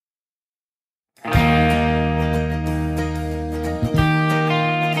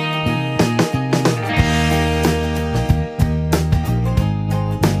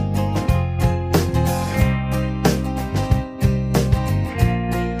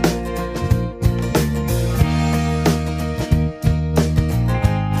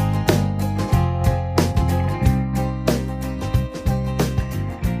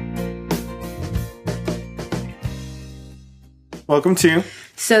Welcome to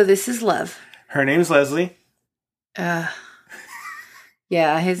So This Is Love. Her name's Leslie. Yeah,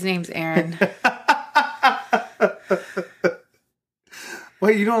 his name's Aaron.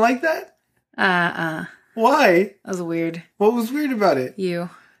 Wait, you don't like that? Why? That was weird. What was weird about it? You.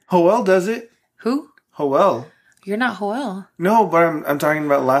 Hoel does it. Who? Hoel. You're not Joel. No, but I'm talking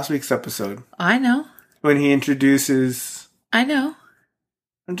about last week's episode. I know. When he introduces... I know.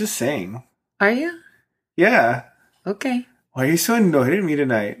 I'm just saying. Are you? Yeah. Okay. Why are you so annoyed at me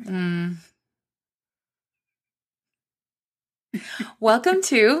tonight? Welcome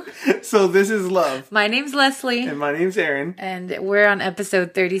to So This Is Love. My name's Leslie. And my name's Aaron. And we're on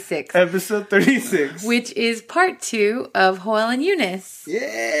episode 36. Episode 36. Which is part 2 of Joel and Eunice.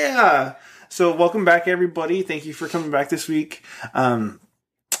 Yeah. So welcome back, everybody. Thank you for coming back this week. I'm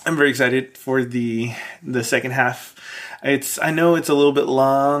very excited for the second half. I know it's a little bit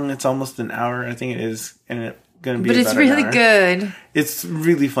long. It's almost an hour. I think it is. And it's going to be But it's really good. It's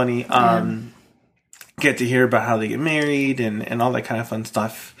really funny. Get to hear about how they get married and all that kind of fun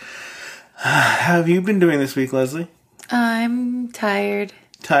stuff. How have you been doing this week, Leslie? I'm tired.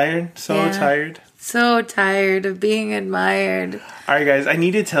 Tired? Tired? So tired of being admired. All right, guys. I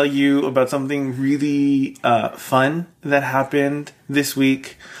need to tell you about something really fun that happened this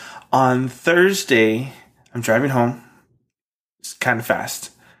week. On Thursday, I'm driving home. It's kind of fast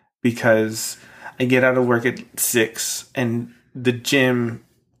because I get out of work at 6 and the gym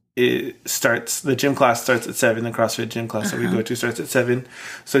class starts at 7. The CrossFit gym class that we go to starts at 7.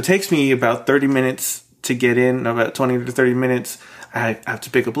 So it takes me about 30 minutes to get in, about 20 to 30 minutes. I have to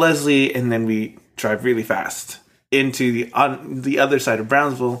pick up Leslie, and then we drive really fast into on the other side of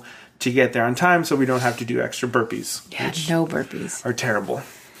Brownsville to get there on time so we don't have to do extra burpees. Yeah, no burpees. Are terrible.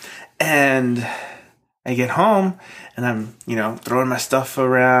 And I get home and I'm, throwing my stuff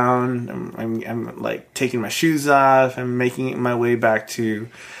around. I'm like taking my shoes off. I'm making my way back to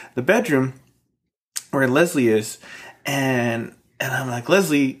the bedroom where Leslie is. And I'm like,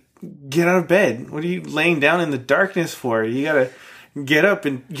 Leslie, get out of bed. What are you laying down in the darkness for? You gotta get up,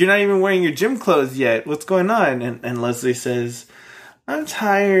 and you're not even wearing your gym clothes yet. What's going on? And Leslie says, I'm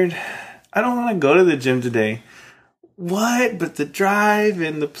tired. I don't want to go to the gym today. What? But the drive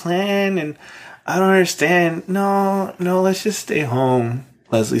and the plan, and I don't understand. No, let's just stay home,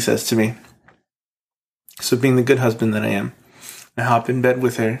 Leslie says to me. So being the good husband that I am, I hop in bed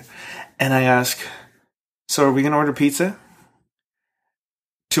with her and I ask, so are we going to order pizza?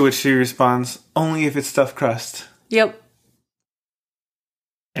 To which she responds, only if it's stuffed crust. Yep.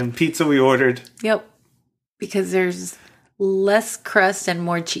 And pizza we ordered. Yep. Because there's less crust and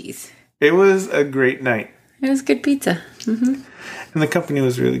more cheese. It was a great night. It was good pizza. Mm-hmm. And the company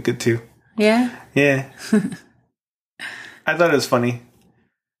was really good too. Yeah? Yeah. I thought it was funny.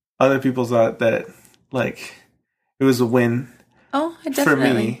 Other people thought that, it was a win. Oh, definitely. For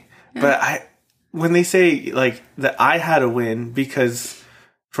me. Yeah. But when they say, that I had a win because...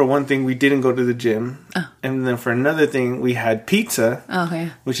 For one thing, we didn't go to the gym. Oh. And then for another thing, we had pizza. Oh, yeah.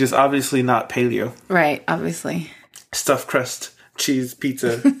 Which is obviously not paleo. Right, obviously. Stuffed crust, cheese,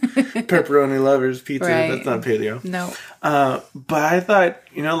 pizza, pepperoni lovers, pizza. Right. That's not paleo. No. But I thought,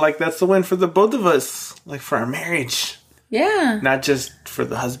 that's the win for the both of us. For our marriage. Yeah. Not just for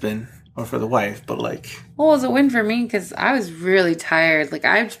the husband or for the wife, but Well, it was a win for me because I was really tired.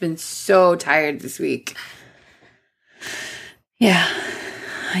 I've just been so tired this week. Yeah.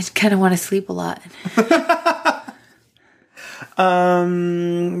 I kind of want to sleep a lot. I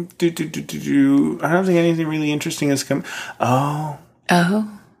don't think anything really interesting has come.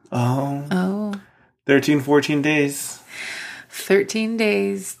 13, 14 days. 13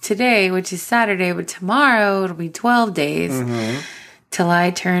 days today, which is Saturday, but tomorrow it'll be 12 days till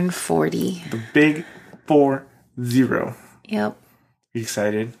I turn 40. The big 40. Yep. You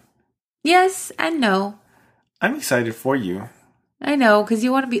excited? Yes and no. I'm excited for you. I know, because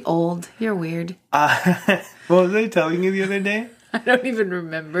you want to be old. You're weird. What was I telling you the other day? I don't even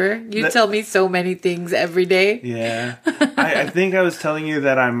remember. You tell me so many things every day. Yeah. I think I was telling you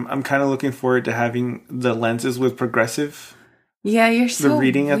that I'm kind of looking forward to having the lenses with progressive. Yeah, you're so the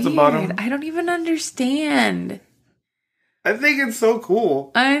reading weird. At the bottom. I don't even understand. I think it's so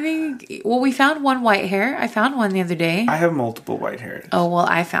cool. We found one white hair. I found one the other day. I have multiple white hairs. Oh, well,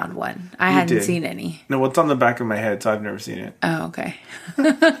 I found one. I hadn't seen any. No, what's on the back of my head, so I've never seen it. Oh, okay.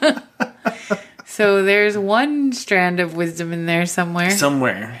 So there's one strand of wisdom in there somewhere.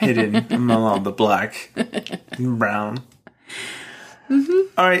 Somewhere hidden among all the black and brown. Mm-hmm.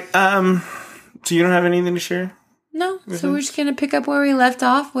 All right. So you don't have anything to share? No. So we're just going to pick up where we left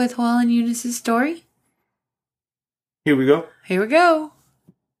off with Joel and Eunice's story. Here we go. Here we go.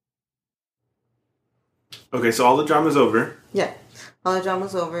 Okay, so all the drama's over. Yeah. all the drama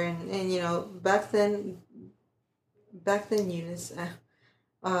was over, and back then Eunice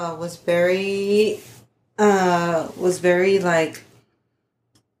was very like,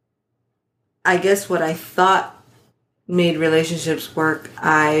 I guess what I thought made relationships work,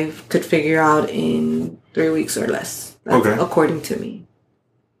 I could figure out in 3 weeks or less. According to me.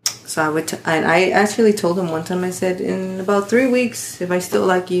 So I actually told him one time, I said, in about 3 weeks, if I still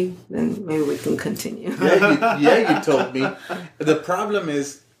like you, then maybe we can continue. Yeah, you told me. The problem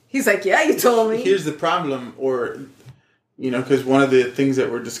is... He's like, yeah, you told me. Here's the problem, because one of the things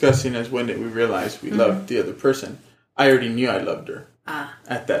that we're discussing is when did we realize we loved the other person. I already knew I loved her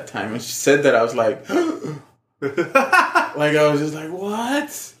at that time. When she said that, I was like... like, I was just like,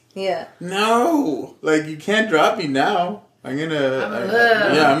 what? Yeah. No. Like, you can't drop me now. I'm in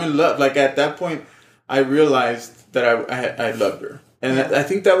love. Like, at that point, I realized that I loved her. And I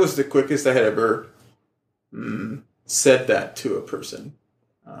think that was the quickest I had ever said that to a person.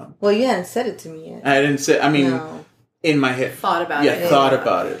 Well, you hadn't said it to me yet. I didn't say, no. In my head. Thought about it. Yeah, thought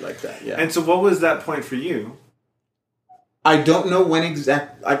about it like that, yeah. And so what was that point for you? I don't know when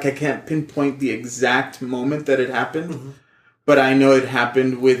I can't pinpoint the exact moment that it happened, but I know it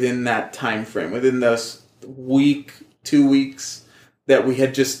happened within that time frame, within those week, 2 weeks that we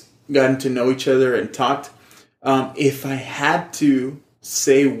had just gotten to know each other and talked. If I had to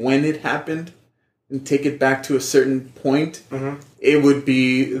say when it happened and take it back to a certain point, it would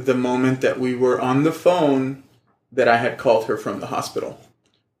be the moment that we were on the phone that I had called her from the hospital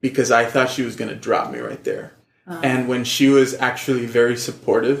because I thought she was going to drop me right there. And when she was actually very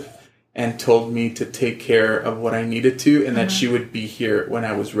supportive and told me to take care of what I needed to and that she would be here when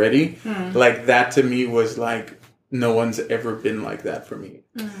I was ready, like that to me was like, no one's ever been like that for me.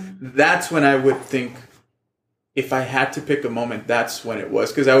 That's when I would think, if I had to pick a moment, that's when it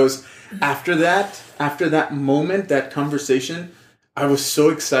was. Because I was, after that moment, that conversation, I was so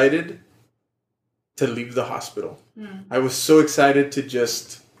excited to leave the hospital. I was so excited to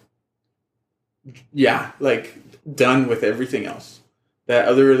just... done with everything else. That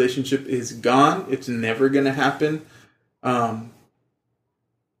other relationship is gone. It's never going to happen. I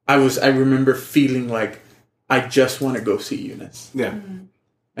remember feeling like I just want to go see Eunice. Yeah.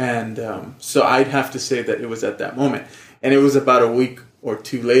 And so I'd have to say that it was at that moment. And it was about a week or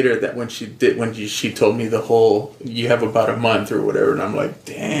two later that when she told me the whole, you have about a month or whatever. And I'm like,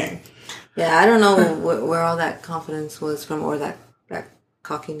 dang. Yeah, I don't know where all that confidence was from, or that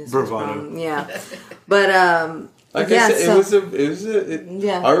cockiness bravado. From. Yeah, but I said,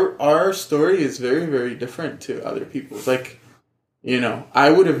 our story is very, very different to other people's. Like, I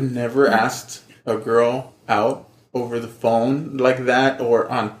would have never asked a girl out over the phone like that or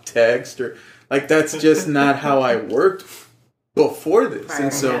on text or like that's just not how I worked before this, right,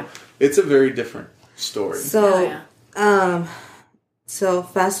 and so it's a very different story. So, so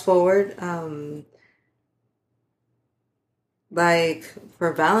fast forward. Like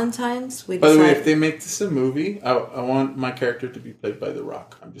for Valentine's, we decided... By the way, if they make this a movie, I want my character to be played by The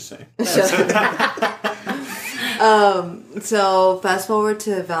Rock. I'm just saying. So fast forward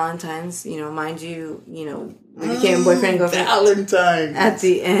to Valentine's. Mind you, we became boyfriend and girlfriend. Valentine's at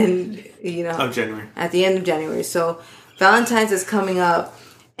the end, of January. At the end of January. So Valentine's is coming up,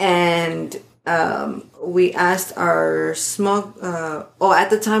 and we asked our small... at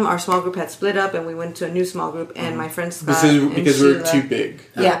the time, our small group had split up, and we went to a new small group, and my friends Scott because Sheila, we're too big.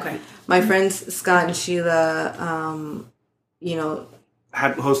 Yeah. Okay. My friends Scott and Sheila,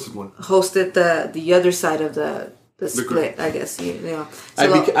 had hosted one. Hosted the other side of the split, I guess. So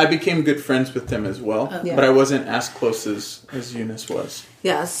I became good friends with them as well, but I wasn't as close as Eunice was.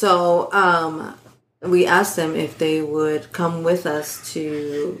 Yeah, so... we asked them if they would come with us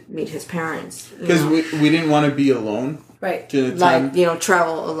to meet his parents. Because we didn't want to be alone. Right. During the time.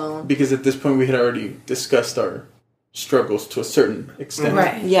 Travel alone. Because at this point we had already discussed our struggles to a certain extent.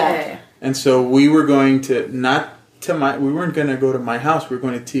 Right. Yeah. And so we were going to, we weren't going to go to my house, we were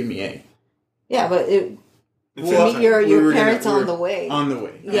going to TMEA. Yeah, but we'll meet your parents on the way. On the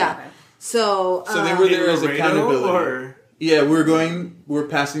way. Yeah. Okay. So they were there as accountability. Yeah, we're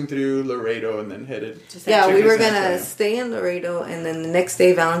passing through Laredo and then headed. We were going to stay in Laredo and then the next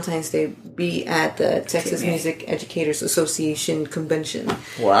day, Valentine's Day, be at the Texas Music Educators Association convention.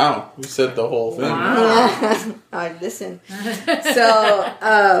 Wow. You said the whole thing. Wow. All right, listen.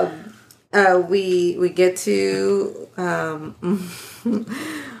 So, we get to,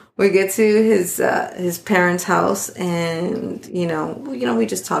 we get to his parents' house and, we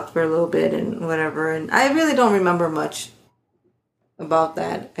just talked for a little bit and whatever. And I really don't remember much about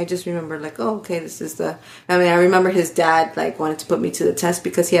that. I just remember like, oh, okay, this is the. I mean, I remember his dad like wanted to put me to the test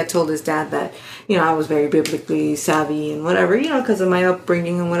because he had told his dad that I was very biblically savvy and whatever, because of my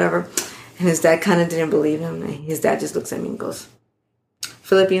upbringing and whatever. And his dad kind of didn't believe him. His dad just looks at me and goes,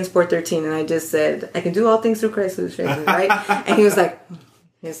 Philippians 4:13, and I just said, I can do all things through Christ who strengthens me, right? And he was like,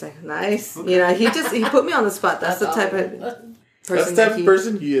 nice. He put me on the spot. That's the type of person. That's the type of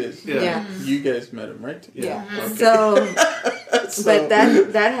person he is. Yeah. You guys met him, right? Yeah. Okay. So, but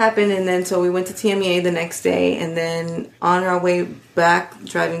that happened, and then so we went to TMEA the next day, and then on our way back,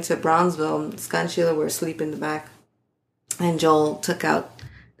 driving to Brownsville, Scott and Sheila were asleep in the back, and Joel took out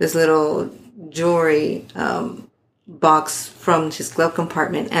this little jewelry box from his glove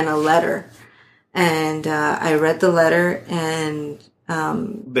compartment and a letter, and I read the letter and.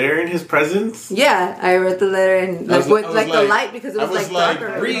 There in his presence? Yeah, I read the letter and the light because it was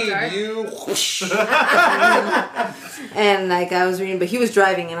darker. Read you. And I was reading, but he was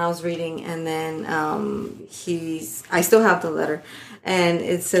driving and I was reading, and then I still have the letter, and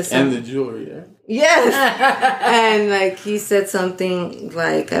it says and the jewelry. Yeah. Yes, and he said something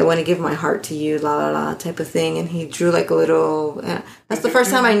like, "I want to give my heart to you," la la la, type of thing, and he drew a little. That's the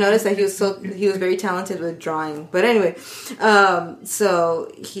first time I noticed that he was very talented with drawing. But anyway,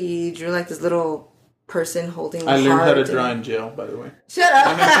 so he drew this little person holding. I learned how to draw in jail, by the way. Shut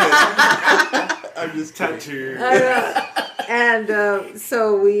up! I'm just tattooed. And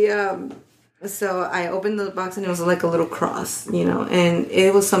so we. So I opened the box and it was a little cross, and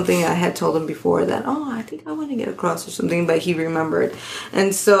it was something I had told him before that, I think I want to get a cross or something, but he remembered.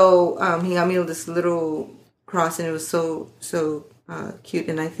 And so he got me this little cross, and it was so cute.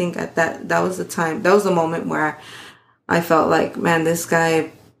 And I think at that was the moment where I felt like, man, this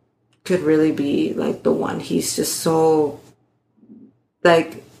guy could really be the one. He's just so,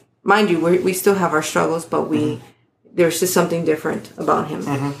 mind you, we still have our struggles, but there's just something different about him.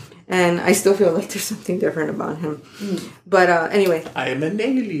 Mm-hmm. And I still feel like there's something different about him. But anyway. I am an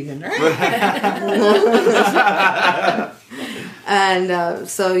alien. And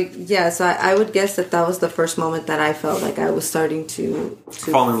so I would guess that was the first moment that I felt like I was starting to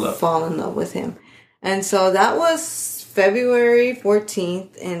fall in love with him. And so that was February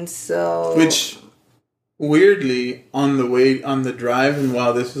 14th. And so. Which, weirdly, on the drive and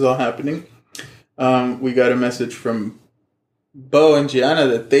while this was all happening, we got a message from Bo and Gianna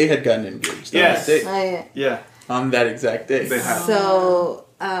that they had gotten engaged. Yes. On that day. Yeah. On that exact day. They have. So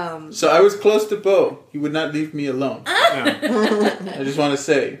I was close to Bo. He would not leave me alone. I just want to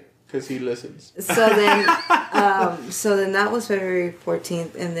say, because he listens. So then that was February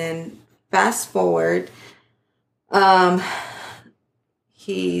 14th, and then fast forward,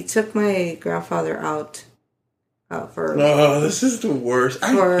 he took my grandfather out. This is the worst.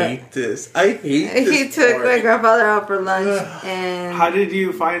 I hate this. He took my grandfather out for lunch, and how did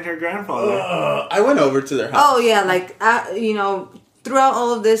you find her grandfather? I went over to their house. Oh yeah, throughout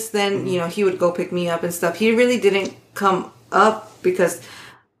all of this, then he would go pick me up and stuff. He really didn't come up because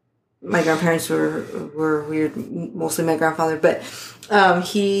my grandparents were weird. Mostly my grandfather, but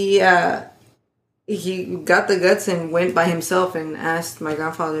he got the guts and went by himself and asked my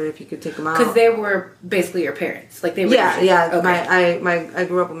grandfather if he could take him out. Because they were basically your parents. They were Yeah. Okay. I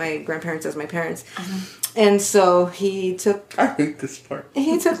grew up with my grandparents as my parents. And so he took... I hate this part.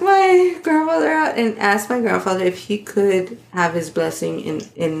 He took my grandfather out and asked my grandfather if he could have his blessing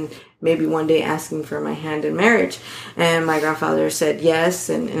in maybe one day asking for my hand in marriage. And my grandfather said yes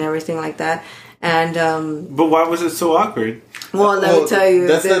and everything like that. And but why was it so awkward? Well, let me tell you.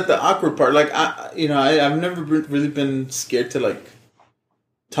 That's not the awkward part. I've never really been scared to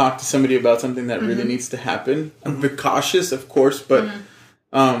talk to somebody about something that really needs to happen. I'm a bit cautious, of course, but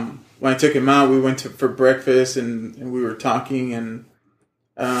when I took him out, we went for breakfast and we were talking. And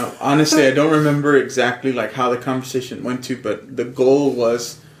honestly, I don't remember exactly how the conversation went to, but the goal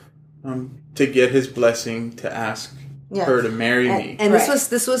was to get his blessing to ask her to marry me. And this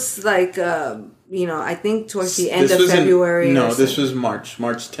was I think towards the end of February. This was March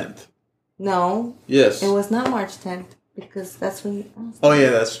 10th. No. Yes. It was not March 10th because that's when. Oh yeah,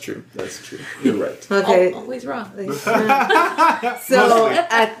 that's true. You're right. Okay. Always wrong. So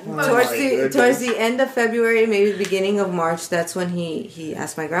towards the end of February, maybe the beginning of March, that's when he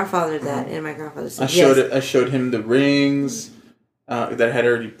asked my grandfather that, and my grandfather said I showed him the rings that I had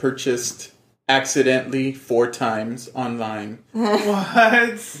already purchased accidentally 4 times online.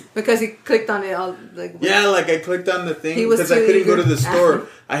 What? Because he clicked on it all. I clicked on the thing because I couldn't go to the store.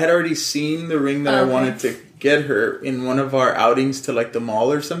 I had already seen the ring that I wanted to get her in one of our outings to the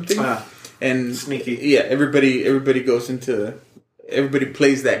mall or something. And sneaky. Yeah, everybody plays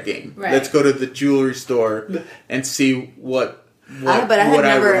that game. Right. Let's go to the jewelry store and see what But I what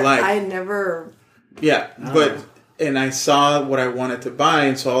had never, would like. I had never. Yeah, and I saw what I wanted to buy,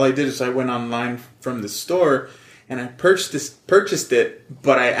 and so all I did is I went online from the store, and I purchased it,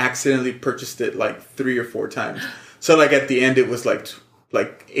 but I accidentally purchased it like 3 or 4 times. So like at the end, it was like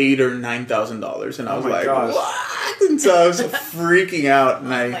 $8,000 or $9,000, and I was like, gosh. what? And so I was freaking out,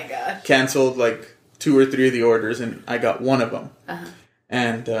 and I canceled like 2 or 3 of the orders, and I got one of them. Uh-huh.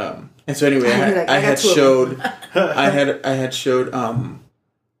 And so anyway, I had showed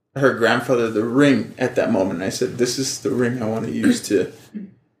her grandfather the ring at that moment. I said, "This is the ring I want to use to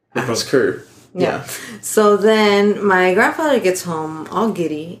ask her." Yeah. So then my grandfather gets home all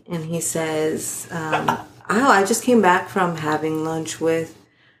giddy, and he says, I just came back from having lunch with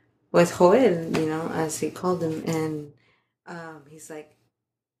Joel, as he called him, and he's like,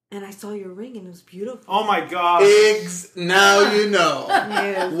 and I saw your ring, and it was beautiful." Oh my god! Now you know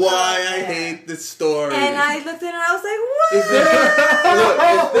why I hate this story. And I looked at her, and I was like, "What?"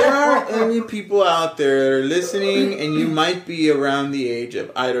 If there are any people out there that are listening, and you might be around the age of,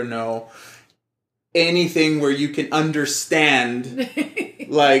 I don't know, anything where you can understand,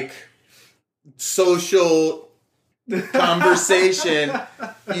 like, social conversation,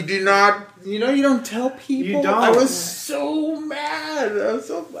 you do not, you don't tell people. You don't. I was so mad. Of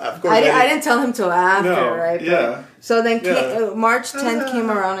course, I didn't tell him till after, No, right? yeah. So then March 10th came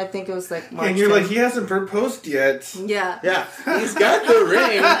around. I think it was like March. And you're 10th. like, he hasn't proposed yet. Yeah. Yeah, he's got the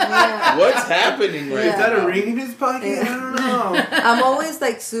ring. Yeah. What's happening right Is that now? a ring in his pocket? I don't know. I'm always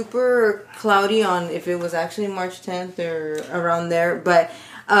like super cloudy on if it was actually March 10th or around there, but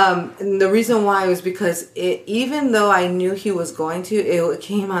the reason why was because even though I knew he was going to, it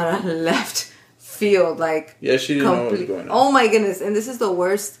came out of left field, like Yeah, she didn't know what was going on. Oh my goodness! And this is the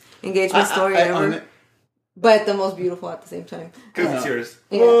worst engagement story ever, but the most beautiful at the same time. Because it's yours.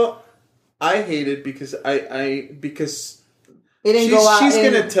 Yeah. Well, I hate it because because it didn't go out.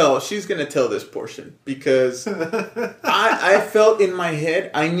 She's gonna tell this portion because I felt in my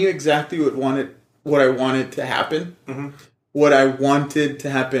head I knew exactly what I wanted to happen. Mm-hmm. What I wanted to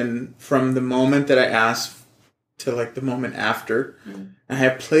happen from the moment that I asked to like the moment after. Mm-hmm. I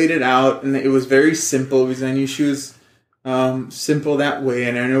had played it out, and it was very simple because I knew she was simple that way,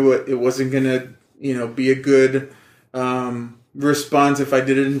 and I knew it wasn't gonna be a good response if I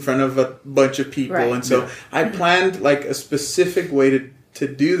did it in front of a bunch of people. Right. And so I planned like a specific way to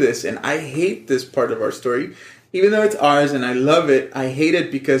do this, and I hate this part of our story. Even though it's ours and I love it, I hate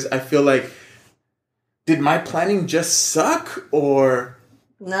it because I feel like, did my planning just suck, or...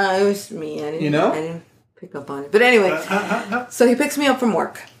 No, it was me. I didn't pick up on it. But anyway, so he picks me up from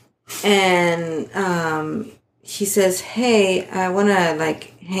work, and he says, "Hey, I want to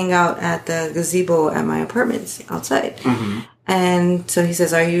like hang out at the gazebo at my apartments outside." Mm-hmm. And so he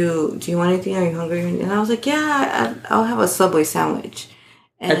says, do you want anything? Are you hungry? And I was like, yeah, I'll have a Subway sandwich.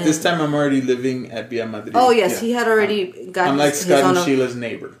 And at this time, I'm already living at Villa Madrid. Oh, yes. Yeah. He had already got I'm like Scott and Sheila's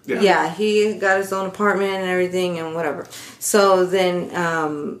neighbor. Yeah, he got his own apartment and everything and whatever. So then,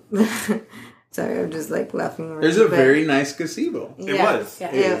 sorry, I'm just like laughing. There's a very nice gazebo. It was.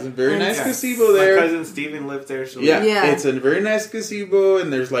 Yeah. It was a very nice gazebo there. My cousin Steven lived there. So yeah, it's a very nice gazebo,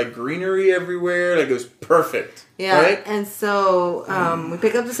 and there's like greenery everywhere. Like, it was perfect. Yeah, right? And so we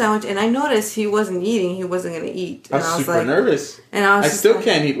picked up the sandwich, and I noticed he wasn't eating. He wasn't going to eat. And I was super nervous. And I still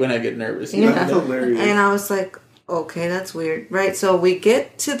can't eat when I get nervous. Yeah. That's hilarious. And I was like, okay, that's weird, right? So we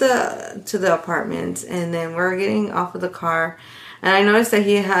get to the apartment, and then we're getting off of the car, and I noticed that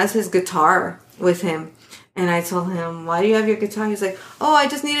he has his guitar with him. And I told him, "Why do you have your guitar?" He's like, "Oh, I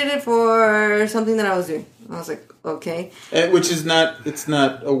just needed it for something that I was doing." I was like, "Okay," which is not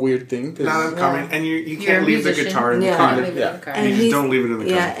a weird thing. Not uncommon, and you can't leave the guitar in the car. And you just don't leave it in the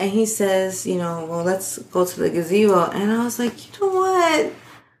car. Yeah, and he says, well, let's go to the gazebo, and I was like, you know what?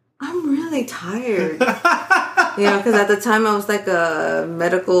 I'm really tired. Because at the time I was like a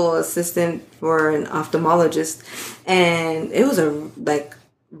medical assistant for an ophthalmologist, and it was a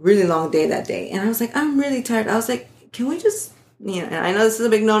really long day that day, and I was like, I'm really tired. I was like, can we just, and I know this is a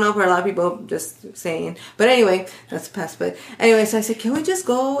big no-no for a lot of people, just saying, but anyway, that's past. But anyway, so I said, can we just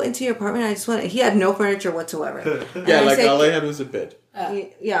go into your apartment? I just want. He had no furniture whatsoever. Yeah, like all I had was a bed.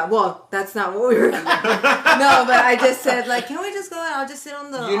 Yeah, well, that's not what we were. No, but I just said, can we just go and I'll just sit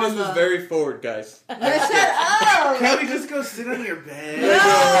on the. Eunice was very forward, guys. Shut up! Can't we just go sit on your bed?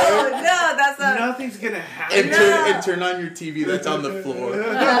 No, that's not. Nothing's gonna happen. And turn on your TV that's on the floor.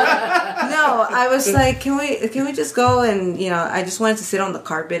 No, I was like, can we just go and I just wanted to sit on the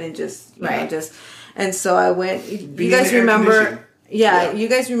carpet and just and so I went. You guys remember? Yeah, you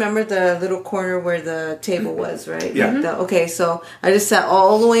guys remember the little corner where the table was, right? Yeah. Okay, so I just sat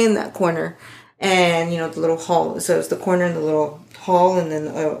all the way in that corner, and the little hall. So it's the corner and the little hall, and then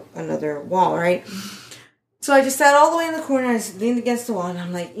another wall, right? So I just sat all the way in the corner. I leaned against the wall, and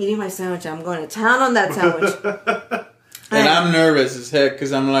I'm like eating my sandwich. I'm going to town on that sandwich. And I'm nervous as heck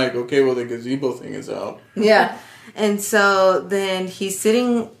because I'm like, okay, well, the gazebo thing is out. Yeah. And so then he's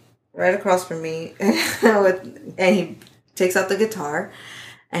sitting right across from me, and he takes out the guitar,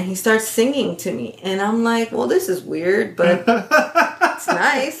 and he starts singing to me. And I'm like, well, this is weird, but it's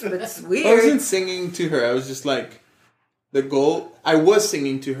nice, but it's weird. I wasn't singing to her. I was just like, I was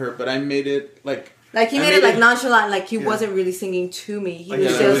singing to her, but I made it like... Like, he made it like nonchalant, like he wasn't really singing to me. He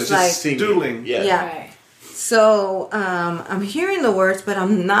was just like... singing. Doodling. Yeah. Right. So, I'm hearing the words, but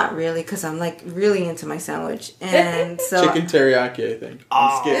I'm not really, because I'm like really into my sandwich. And so... Chicken teriyaki, I think. I'm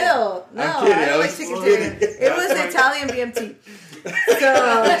just kidding. Ew, no, I'm kidding. I don't like chicken teriyaki. It was Italian BMT.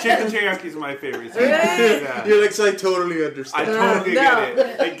 So... Chicken teriyaki is my favorite. Really? Yeah. You're like, so I totally understand. I totally get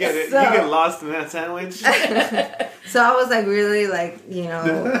it. I get it. So- You get lost in that sandwich. So I was like really like,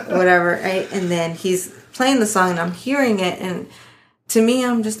 whatever, right? And then he's playing the song and I'm hearing it, and to me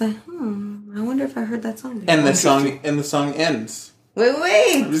I'm just like, I wonder if I heard that song before. And the song ends.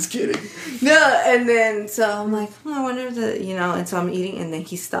 Wait. I'm just kidding. No, and then so I'm like, I wonder if and so I'm eating, and then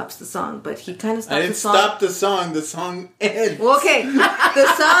he stops the song, but he kind of stops I didn't the song. stop the song. The song ends. Well, okay,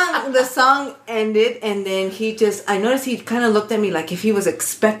 the song ended, and then I noticed he kind of looked at me like if he was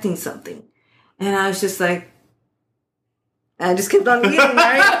expecting something, and I was just like, I just kept on eating,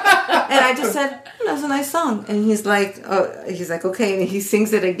 right? And I just said, that's a nice song, and he's like, okay, and he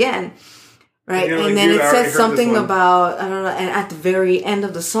sings it again. Right, and and then it says something about, I don't know, and at the very end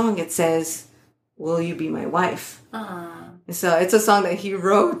of the song it says, "Will you be my wife?" And so it's a song that he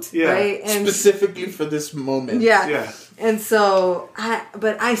wrote, right? And specifically for this moment. yeah. And so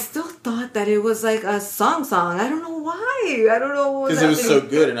I still thought that it was like a song. I don't know why. I don't know. Because it was so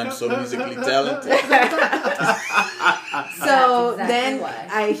good and I'm so musically talented. So That's exactly then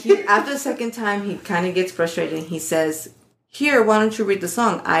why. after the second time, he kind of gets frustrated and he says, "Here, why don't you read the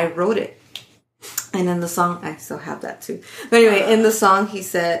song? I wrote it." And in the song, I still have that too. But anyway, in the song, it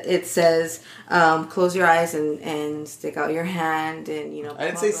says, close your eyes and stick out your hand, and I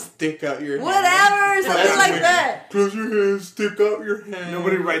didn't say stick out your hand. whatever, something like weird. that. Close your hand, stick out your hand.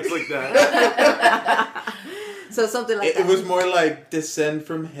 Nobody writes like that. So something like that. It was more like descend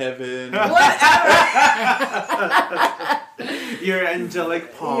from heaven. Your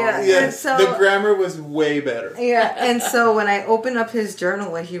angelic palm. Yeah. Yes, And so- the grammar was way better. Yeah, and so when I opened up his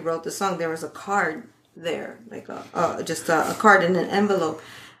journal when he wrote the song, there was a card there, like just a card in an envelope.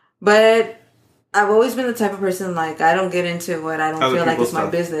 But I've always been the type of person, like, I don't get into what I don't Other feel like people's it's my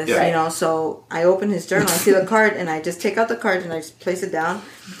stuff. business, Yeah. So I open his journal, I see the card, and I just take out the card and I just place it down,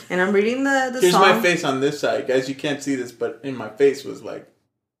 and I'm reading the Here's song. my face on this side. Guys, you can't see this, but in my face was like,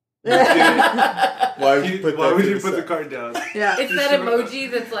 why would you put the card down? Yeah. It's that emoji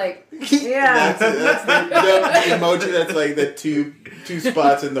that's like, Yeah. That's the emoji that's like the two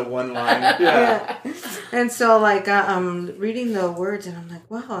spots in the one line. Yeah. And so, like, I'm reading the words, and I'm like,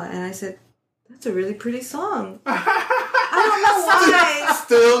 wow. And I said, that's a really pretty song. I don't know why.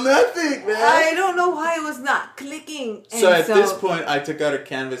 Still nothing, man. I don't know why it was not clicking. And So at this point, I took out a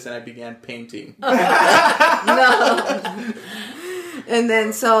canvas and I began painting. no. And then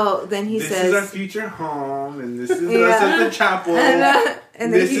he This says, is our future home, and this is the rest of the chapel. and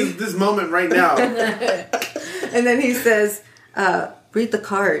then Is this moment right now. and then he says, read the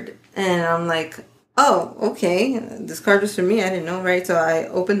card. And I'm like, oh, okay. This card was for me. I didn't know, right? So I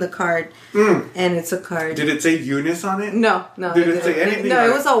opened the card, and it's a card. Did it say Eunice on it? No. Did it say anything? No,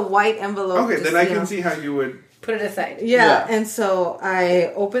 it was a white envelope. Okay, then I can see how you would. put it aside. Yeah, and so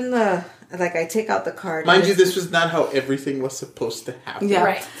I open I take out the card. Mind you, this was not how everything was supposed to happen. Yeah.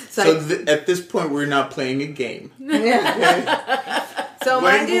 Right. So, At this point, we're not playing a game. yeah. So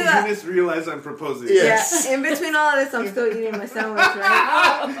When mind will you, Eunice realize I'm proposing? Yes. in between all of this, I'm still eating my sandwich,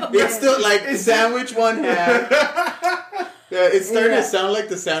 right? It's still like sandwich one half. Yeah, it's starting to sound like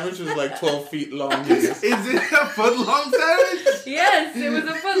the sandwich was like 12 feet long. Is it a foot long sandwich? Yes, it was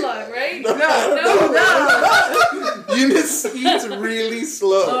a footlong, right? No. Eunice eats really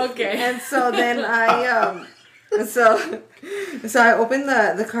slow. Okay. And so then so I opened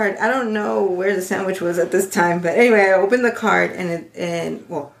the card. I don't know where the sandwich was at this time, but anyway, I opened the card and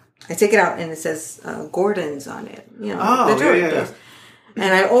I take it out and it says Gordon's on it. Oh, the Jordan yeah. does.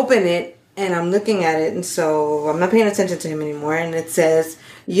 And I open it and I'm looking at it, and so I'm not paying attention to him anymore. And it says,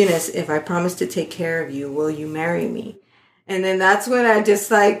 Eunice, if I promise to take care of you, will you marry me? And then that's when I just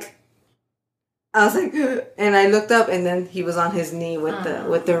like. I was like, and I looked up, and then he was on his knee with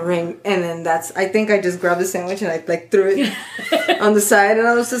the ring, and then I think I just grabbed the sandwich and I like threw it on the side, and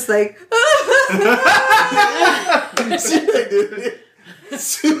I was just like,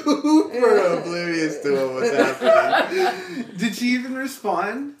 Super oblivious to what was happening. Did she even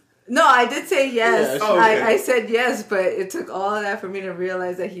respond? No, I did say yes. Yeah, okay. I said yes, but it took all of that for me to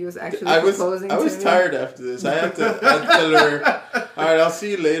realize that he was actually proposing to me. I was tired after this. I had to tell her, all right, I'll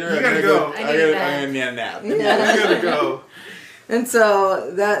see you later. You gotta go. I need a need a nap. You gotta go. And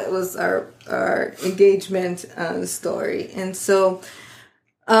so that was our engagement story. And so,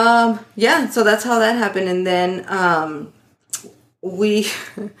 so that's how that happened. And then we...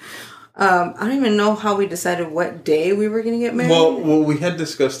 I don't even know how we decided what day we were going to get married. Well, what we had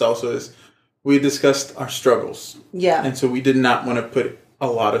discussed also is we discussed our struggles. Yeah. And so we did not want to put a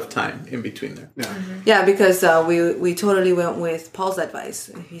lot of time in between there. Yeah. Mm-hmm. Yeah, because we totally went with Paul's advice.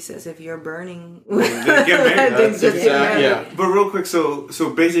 He says, if you're burning, Then get married. then just get married. Yeah. But real quick, so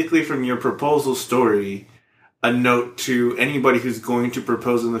basically from your proposal story, a note to anybody who's going to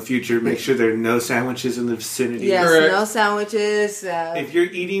propose in the future: make sure there are no sandwiches in the vicinity. Yes, Correct. no sandwiches. If you're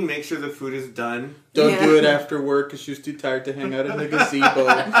eating, make sure the food is done. Don't do it after work because she was too tired to hang out in the gazebo.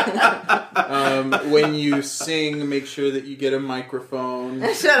 When you sing, make sure that you get a microphone.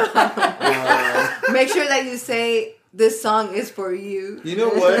 Shut up. Make sure that you say, this song is for you. You know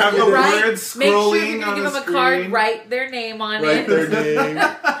what? Have the Right. words Make sure scrolling you're on gonna give the them a screen. card, write their name on Write it. their name.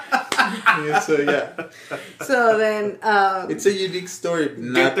 So So then, it's a unique story,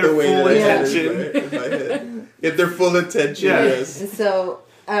 not their the way full that I had attention. it in my head. Get their full attention. Yeah. Yes. and so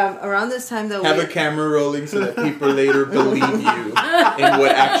around this time though, Have a camera rolling so that people later believe you in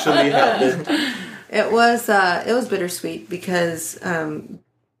what actually happened. it was bittersweet because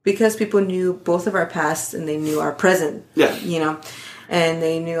people knew both of our pasts and they knew our present. Yeah. You know, and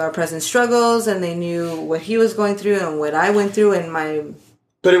they knew our present struggles and they knew what he was going through and what I went through and my.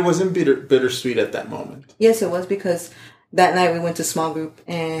 But it wasn't bittersweet at that moment. Yes, it was because that night we went to small group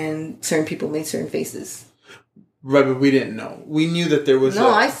and certain people made certain faces. Right, but we didn't know. We knew that there was.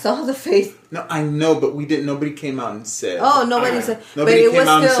 I saw the face. No, I know, but we didn't. Nobody came out and said. Oh, nobody said. Nobody but it came was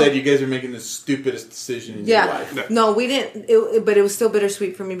out still, and said you guys are making the stupidest decision in your life. No, we didn't. But it was still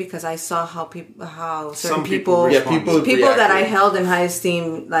bittersweet for me because I saw how certain Some people, people people that I reacted. held in high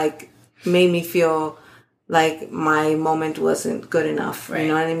esteem, like made me feel like my moment wasn't good enough. Right. You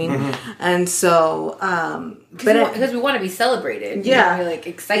know what I mean? Mm-hmm. And so, Because we want to be celebrated. Yeah. We're like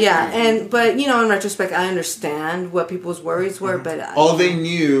excited. yeah, but in retrospect, I understand what people's worries were, but All they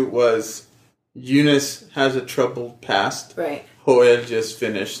knew was Eunice has a troubled past. Right. Joel just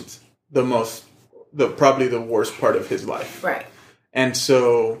finished probably the worst part of his life. Right. And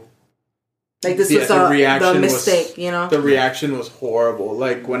so like this Yeah, was the the reaction mistake. the reaction was horrible.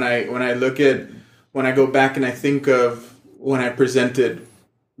 Like when I go back and I think of when I presented,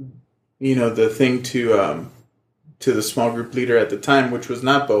 the thing to the small group leader at the time, which was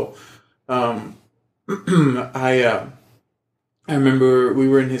Napo. I remember we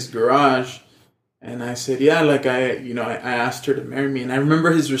were in his garage, and I said, "Yeah, like I asked her to marry me," and I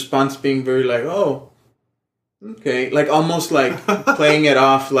remember his response being very like, "Oh, okay," like almost like playing it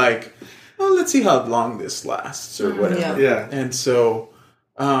off like, "Oh, let's see how long this lasts" or whatever. Yeah. And so,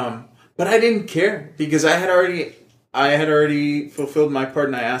 but I didn't care because I had already fulfilled my part,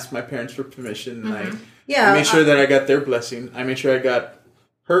 and I asked my parents for permission, and I made sure that I got their blessing. I made sure I got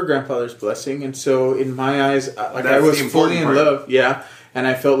her grandfather's blessing, and so in my eyes, I That's was the fully important in part. love. Yeah, and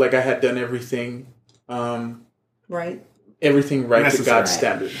I felt like I had done everything, right. everything right to Necessary. God's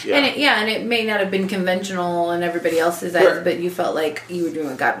standards. Yeah, And it may not have been conventional in everybody else's eyes, Correct. but you felt like you were doing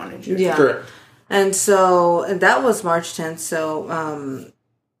what God wanted you to do. Yeah. correct. And so and that was March 10th. So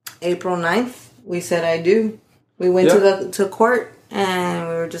April 9th, we said I do. We went to court and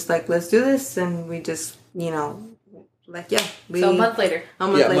we were just like, let's do this. And we just, So a month later. A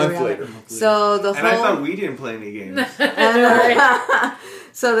month later. So the And I whole... thought we didn't play any games.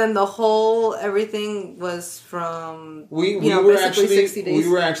 So then the whole everything was from We were basically 60 days. we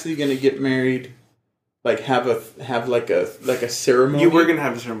were actually going to get married, like have like a ceremony. You were going to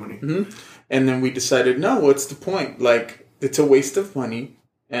have a ceremony. And then we decided, no, what's the point? Like, it's a waste of money.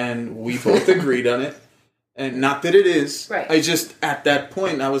 And we both agreed on it. And not that it is. Right. I just, at that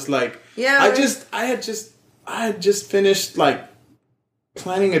point, I was like, Yeah, I had just finished, like,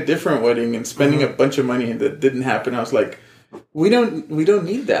 planning a different wedding and spending a bunch of money, and that didn't happen. I was like, we don't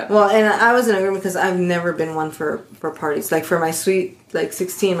need that. Well, and I was in agreement because I've never been one for parties. Like for my sweet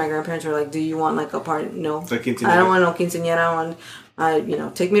 16, my grandparents were like, "Do you want like a party?" No, Like quinceañera. I don't want no quinceañera. I want,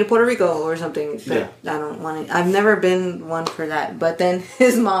 take me to Puerto Rico or something. But I don't want it. I've never been one for that. But then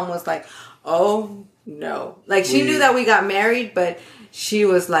his mom was like, "Oh no!" Like she knew that we got married, but she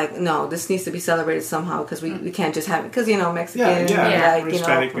was like, no, this needs to be celebrated somehow because we can't just have it because Mexican,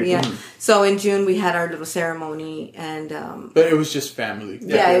 Hispanic people. So in June we had our little ceremony and but it was just family.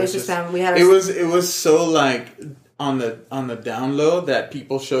 Yeah, it was just family. We had it was so like on the down low that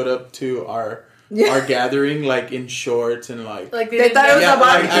people showed up to our gathering like in shorts and like they thought it was a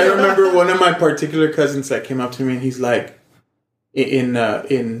barbecue. I remember one of my particular cousins that came up to me and he's like in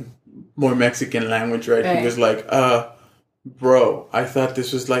more Mexican language, right? He was like, bro, I thought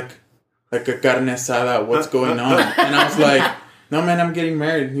this was like a carne asada. What's going on? And I was like, no, man, I'm getting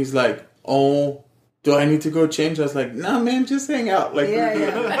married. And he's like, oh, do I need to go change? I was like, no, man, just hang out. Like, because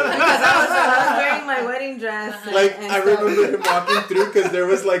I was wearing my wedding dress. I remember him walking through because there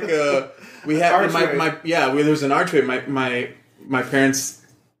was like we had there was an archway. My parents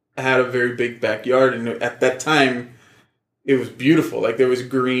had a very big backyard, and at that time, it was beautiful. Like there was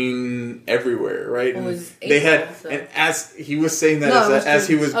green everywhere, right? And and as he was saying that as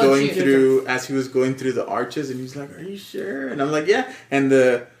he was going through the arches, and he's like, "Are you sure?" And I'm like, "Yeah." And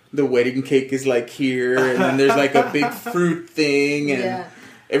the wedding cake is like here, and then there's like a big fruit thing, and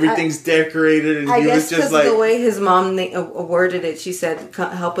everything's decorated. And I he guess was just like the way his mom worded it, she said,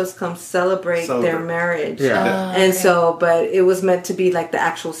 "Help us come celebrate their marriage." Yeah, and so, but it was meant to be like the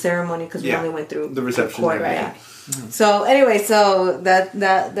actual ceremony because we only went through the reception, court, right? Mm-hmm. So anyway,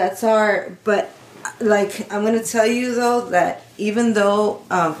 that's our. But like I'm gonna tell you though that even though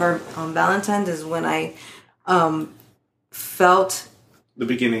on Valentine's is when I felt the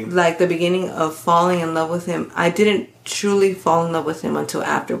beginning of falling in love with him. I didn't truly fall in love with him until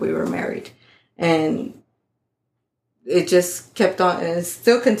after we were married, and it just kept on, and it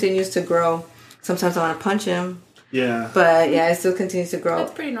still continues to grow. Sometimes I want to punch him. Yeah. But it still continues to grow.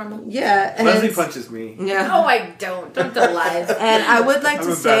 That's pretty normal. Yeah. And Leslie punches me. Yeah. No, I don't. Don't tell lies. And I would like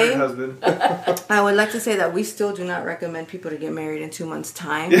to say, husband. I would like to say that we still do not recommend people to get married in 2 months'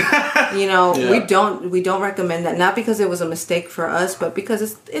 time. We don't recommend that. Not because it was a mistake for us, but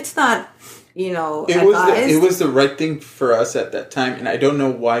because it's not, it was the right thing for us at that time, and I don't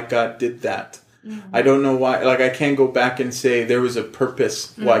know why God did that. Mm-hmm. I don't know why. Like I can't go back and say there was a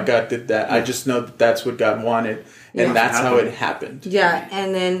purpose why God did that. I just know that that's what God wanted, and that's how it happened. Yeah,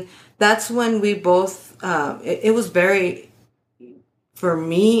 and then that's when we both. It was very, for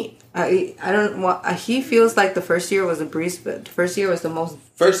me. I don't want. He feels like the first year was a breeze, but the first year was the most.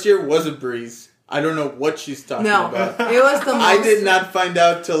 First year was a breeze. I don't know what she's talking about. It was the most... I did not find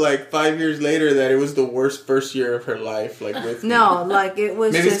out till like 5 years later that it was the worst first year of her life. Like with no, like it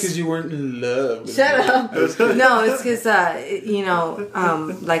was. Maybe it's because you weren't in love. Shut up. No, it's because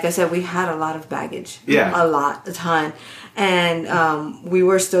like I said, we had a lot of baggage. Yeah, a ton, and we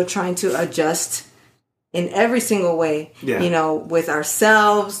were still trying to adjust in every single way. Yeah. With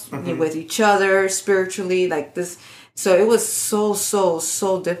ourselves, with each other, spiritually, like this. So it was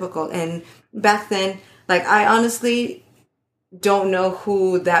so difficult. And back then, like, I honestly don't know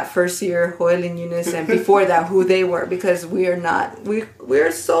who that first year, Joel and Eunice, and before that, who they were, because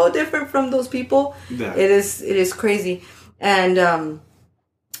we're so different from those people. Yeah. It is crazy. And,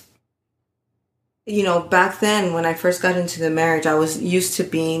 back then, when I first got into the marriage, I was used to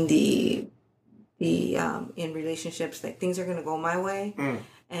being the in relationships, like, things are going to go my way. Mm.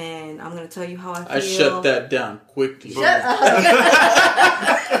 And I'm going to tell you how I feel. I shut that down quickly. Shut up.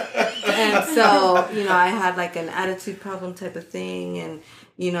 And so, I had like an attitude problem type of thing. And,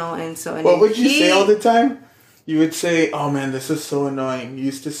 and so. And what would you say all the time? You would say, "Oh man, this is so annoying." You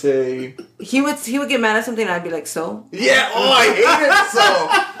used to say. He would get mad at something and I'd be like, "So?" Yeah, I hate it so.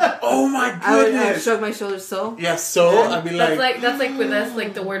 Oh my goodness. I would shrug my shoulders, "So?" Yeah, so? Yeah. I'd be like. That's like with us,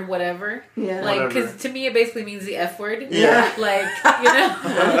 like the word whatever. Yeah. Like, because to me it basically means the F word. Yeah. Like,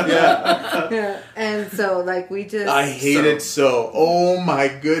 Yeah. Yeah. And so, like, we just. I hate it so. Oh my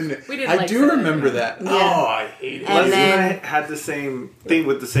goodness. I do remember that. Yeah. Oh, I hate it. And then I had the same thing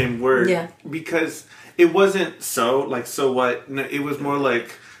with the same word. Yeah. Because it wasn't so what? No, it was more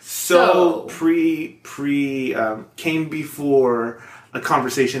like so came before a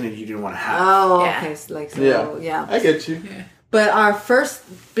conversation that you didn't want to have. Oh, okay. So, yeah. I get you. Yeah. But our first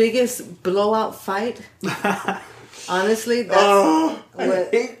biggest blowout fight, honestly, I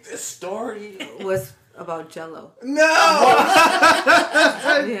hate this story. Was about Jell-O. No!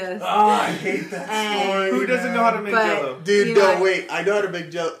 Yes. Oh, I hate that story. Who doesn't know how to make Jell-O? Dude, wait. I know how to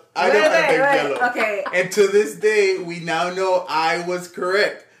make Jell-O. I know how to make Jell-O. Okay. And to this day, we now know I was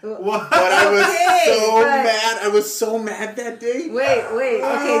correct. What? But I was mad. I was so mad that day. Wait. Okay,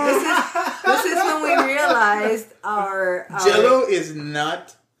 this is when we realized our Jell-O is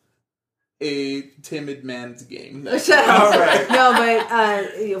not a timid man's game. Shut up. All right. No,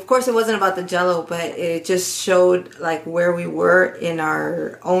 but of course it wasn't about the Jello, but it just showed like where we were in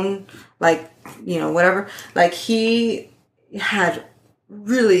our own, like, whatever. Like he had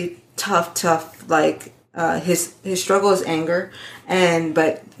really tough, like his struggle is anger,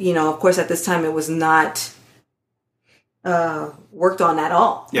 but of course at this time it was not worked on at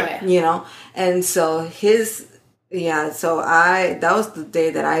all. Yeah. And so that was the day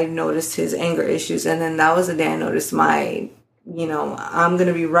that I noticed his anger issues, and then that was the day I noticed my, I'm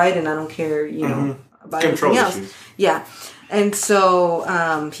gonna be right, and I don't care, about Control anything else. issues. Yeah, and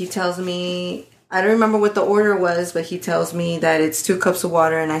so he tells me, I don't remember what the order was, but he tells me that it's 2 cups of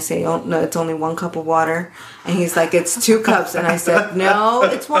water, and I say, oh no, it's only 1 cup of water, and he's like, it's 2 cups, and I said, no,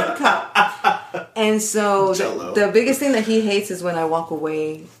 it's 1 cup, and so the biggest thing that he hates is when I walk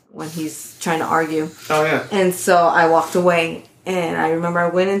away when he's trying to argue. Oh, yeah. And so I walked away, and I remember I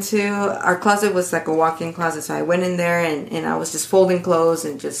went into our closet was like a walk-in closet. So I went in there and I was just folding clothes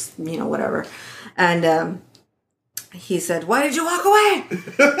and just, whatever. And he said, why did you walk away?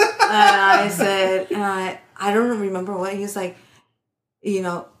 And I said, I don't remember what. He was like, it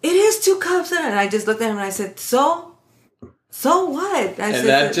is 2 cups. And I just looked at him and I said, so what? I said,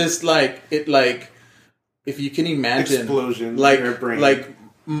 that just like, it like, if you can imagine. Explosion like, in your brain.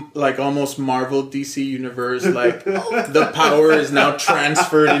 like almost Marvel DC universe, like the power is now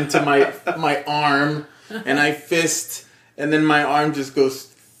transferred into my arm, and I fist, and then my arm just goes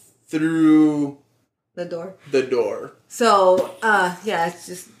through the door. So it's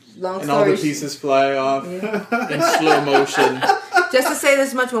just long story. And all the pieces fly off in slow motion. Just to say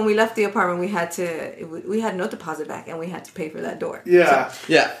this much, when we left the apartment, we had no deposit back, and we had to pay for that door. Yeah.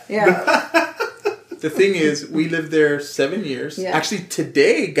 So, yeah. The thing is, we lived there 7 years. Yeah. Actually,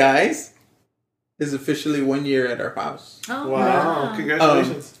 today, guys, is officially 1 year at our house. Oh, wow.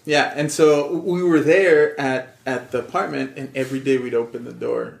 Congratulations. And so we were there at the apartment, and every day we'd open the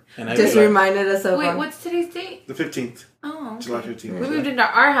door. And I just reminded us of... Wait, what's today's date? The 15th. Oh, okay. July 15th. We moved into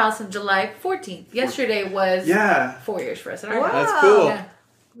our house on July 14th. Yesterday was 4 years for us at our house. That's cool.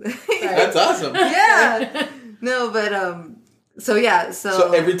 Yeah. That's awesome. Yeah. No, but... So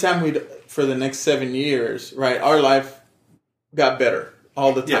every time for the next 7 years, right, our life got better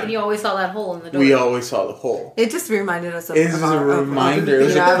all the time. Yeah. And you always saw that hole in the door. We always saw the hole. It just reminded us of it. It was a reminder. It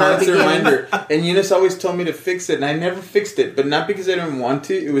was a constant reminder. And Eunice always told me to fix it, and I never fixed it. But not because I didn't want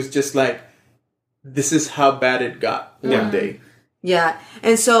to. It was just like, this is how bad it got one day. Yeah.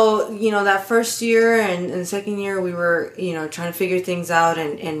 And so, that first year and second year, we were, trying to figure things out,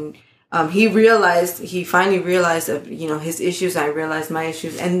 and he finally realized of, his issues. I realized my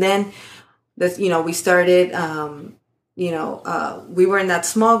issues. And then, we started, we were in that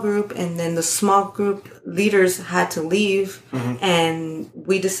small group, and then the small group leaders had to leave, and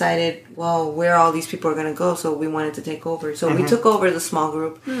we decided, well, where all these people are going to go. So we wanted to take over. So we took over the small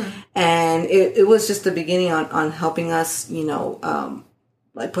group, and it was just the beginning on helping us,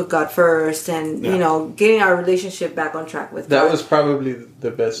 like put God first, and getting our relationship back on track with God. That was probably the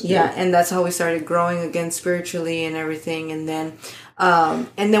best. Yeah, and that's how we started growing again spiritually and everything. And then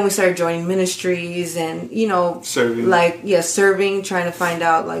we started joining ministries and serving, trying to find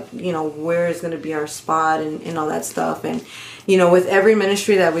out where is going to be our spot and all that stuff. And with every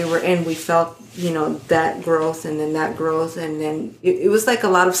ministry that we were in, we felt that growth, and then that growth, and then it was like a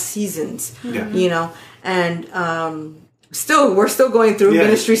lot of seasons. Yeah. And we're still going through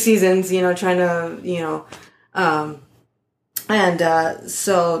ministry seasons, trying to,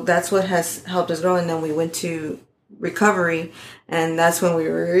 so that's what has helped us grow. And then we went to recovery, and that's when we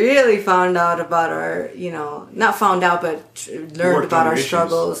really found out about our, not found out, but learned about our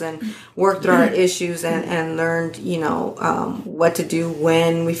struggles and worked through our issues and learned, what to do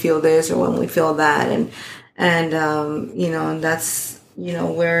when we feel this or when we feel that. And that's,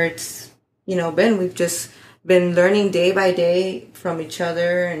 where it's, been. We've just been learning day by day from each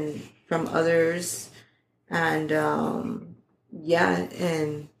other and from others. And, and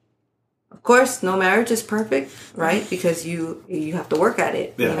of course, no marriage is perfect, right? Because you have to work at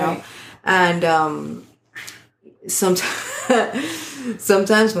it, And,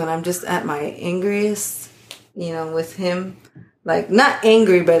 sometimes when I'm just at my angriest, with him, like not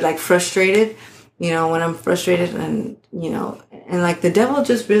angry, but like frustrated, when I'm frustrated and, and like the devil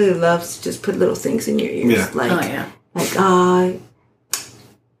just really loves to just put little things in your ears. Yeah.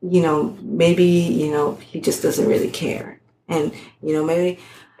 Maybe, he just doesn't really care. And, maybe,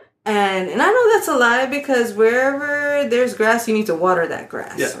 and I know that's a lie, because wherever there's grass, you need to water that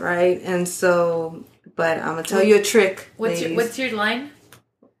grass, right? And so, but I'm going to tell you a trick. What's your line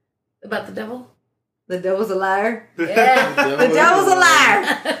about the devil? The devil's a liar? Yeah. The devil's a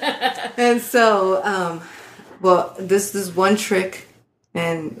liar. And so, well, this is one trick,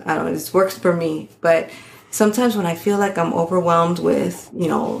 and I don't know, this works for me, but sometimes when I feel like I'm overwhelmed with,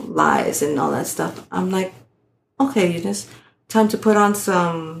 lies and all that stuff, I'm like, okay, Eunice, time to put on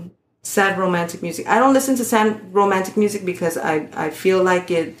some sad romantic music. I don't listen to sad romantic music because I feel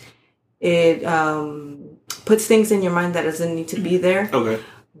like it puts things in your mind that doesn't need to be there. Okay.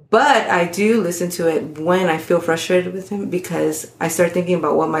 But I do listen to it when I feel frustrated with him because I start thinking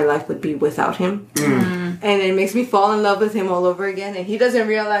about what my life would be without him. And it makes me fall in love with him all over again. And he doesn't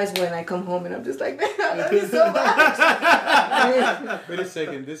realize when I come home and I'm just like, man, I love you so much. Wait a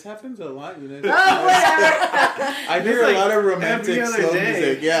second. This happens a lot. Oh, whatever. I hear a lot of romantic slow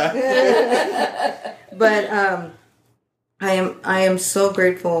music. Yeah. But I am so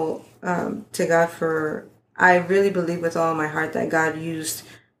grateful to God for... I really believe with all my heart that God used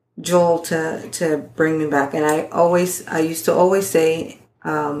Joel to bring me back. And I used to always say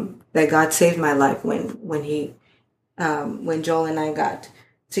that God saved my life when Joel and I got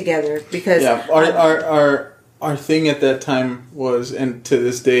together, because our thing at that time was, and to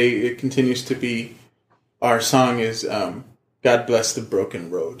this day it continues to be, our song is God Bless the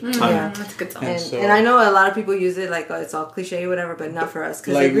Broken Road. Yeah, that's a good song. And I know a lot of people use it like, oh, it's all cliche or whatever, but not for us.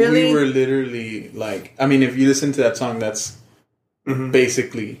 Like, we were literally like, I mean, if you listen to that song, that's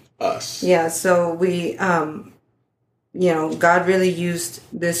basically us. Yeah, so we, God really used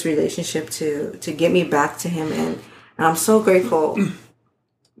this relationship to get me back to him. And I'm so grateful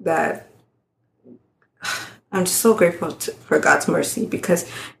that... I'm just so grateful for God's mercy, because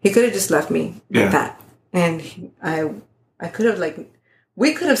he could have just left me like that. And I could have,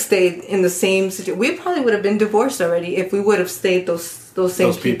 we could have stayed in the same situation. We probably would have been divorced already if we would have stayed those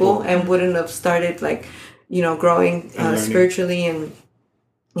same people and wouldn't have started, growing spiritually. And,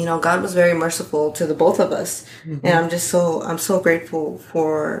 God was very merciful to the both of us. Mm-hmm. And I'm so grateful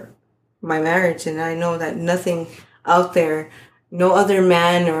for my marriage. And I know that nothing out there, no other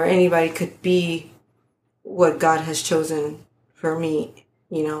man or anybody could be what God has chosen for me,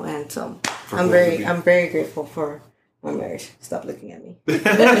 and so I'm very grateful for my marriage. Stop looking at me.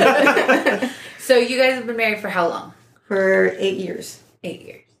 So you guys have been married for how long? For 8 years. 8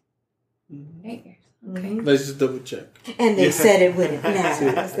 years. Mm-hmm. 8 years. Okay. Mm-hmm. Let's just double check. And they said it wouldn't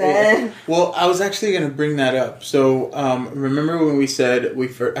matter. Well, I was actually going to bring that up. So, remember when we said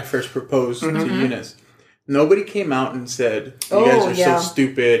I first proposed to Eunice? Nobody came out and said, you guys are so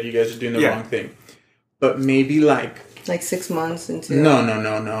stupid, you guys are doing the wrong thing. But maybe like 6 months into... No.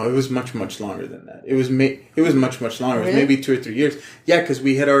 It was much, much longer than that. It was much, much longer. Really? It was maybe 2 or 3 years. Yeah, because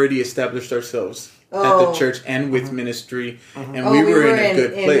we had already established ourselves at the church and with ministry. And we were in a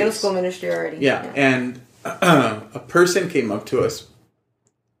good place. In middle school ministry already. Yeah. And a person came up to us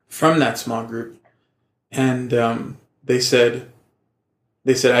from that small group. And they said,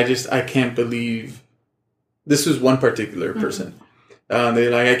 I can't believe... This was one particular person.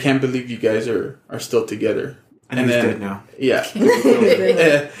 They're like, I can't believe you guys are still together. And then, dead now. Yeah.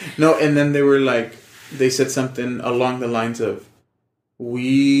 No, and then they were like, they said something along the lines of,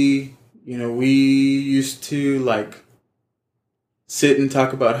 we used to sit and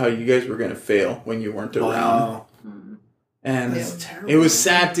talk about how you guys were going to fail when you weren't around. And it was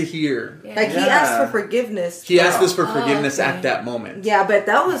sad to hear. He asked for forgiveness. He asked us for forgiveness at that moment. Yeah, but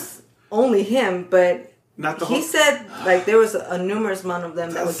that was only him, but... He said there was a numerous amount of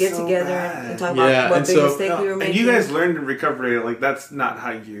them that would get together and talk about what big mistake we were making. And you guys learned in recovery, that's not how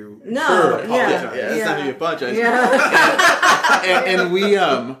you apologize. That's not how you apologize. Yeah. and we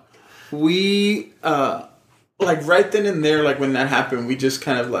right then and there, when that happened, we just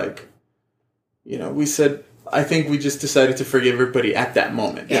kind of we said, I think we just decided to forgive everybody at that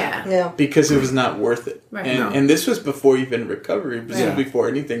moment. Yeah. Because it was not worth it. Right. And this was before even recovery. This was before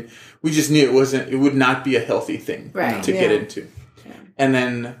anything. We just knew it would not be a healthy thing to get into. Yeah. And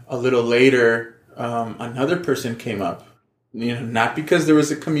then a little later, another person came up, not because there was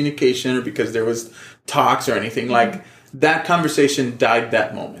a communication or because there was talks or anything. That conversation died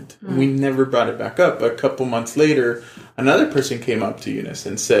that moment. Mm-hmm. We never brought it back up. A couple months later, another person came up to Eunice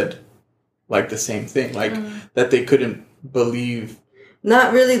and said, the same thing, that they couldn't believe.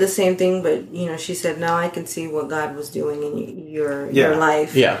 Not really the same thing, but, she said, now I can see what God was doing in your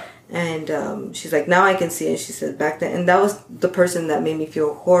life. Yeah. And she's like, now I can see it. She said back then. And that was the person that made me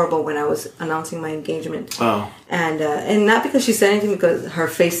feel horrible when I was announcing my engagement. Oh. And not because she said anything, because her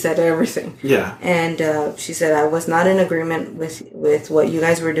face said everything. Yeah. And she said, I was not in agreement with what you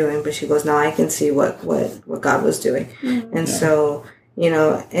guys were doing, but she goes, now I can see what God was doing. Mm-hmm. And so,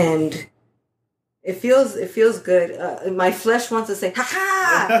 and it feels good. My flesh wants to say ha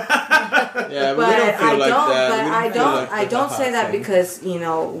ha. Yeah, but we don't feel like that. But I don't say that because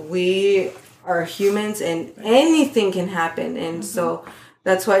we are humans and anything can happen, and so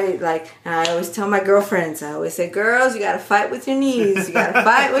that's why and I always tell my girlfriends, I always say, girls, you gotta fight with your knees. You gotta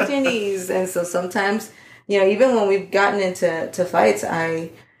fight with your knees. And so sometimes, even when we've gotten into fights, I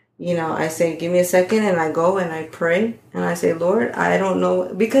say, give me a second, and I go and I pray and I say, Lord, I don't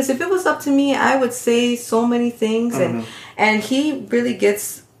know, because if it was up to me, I would say so many things, and he really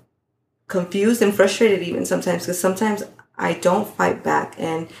gets confused and frustrated even sometimes, because sometimes I don't fight back,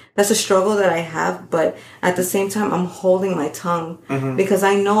 and that's a struggle that I have, but at the same time, I'm holding my tongue because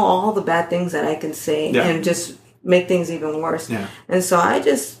I know all the bad things that I can say and just make things even worse. Yeah. And so I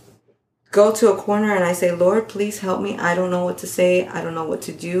just go to a corner and I say, Lord, please help me. I don't know what to say. I don't know what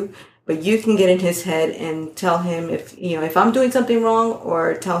to do. But you can get in his head and tell him if I'm doing something wrong,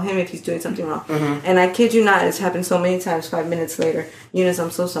 or tell him if he's doing something wrong. And I kid you not, it's happened so many times. 5 minutes later, Eunice, I'm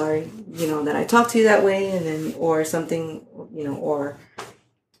so sorry, that I talked to you that way, and then, or something, or.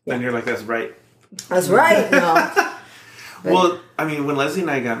 Yeah. And you're like, that's right. That's right. No. Well, I mean, when Leslie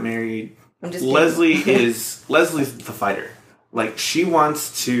and I got married, Leslie's the fighter. Like, she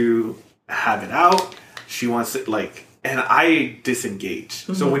wants to have it out. She wants it, and I disengage.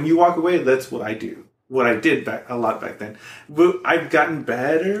 So when you walk away, that's what I do. What I did a lot back then. But I've gotten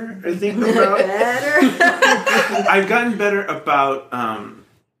better, I think, about... I've gotten better about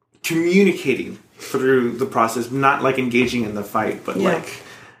communicating through the process. Not, engaging in the fight, but,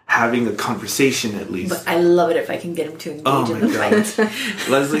 having a conversation at least. But I love it if I can get him to engage in the fight.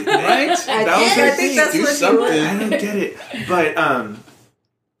 Leslie, right? I think that's what something. I don't get it. But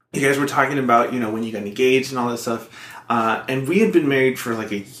you guys were talking about, when you got engaged and all that stuff. And we had been married for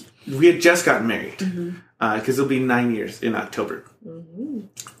we had just gotten married. Because it'll be 9 years in October.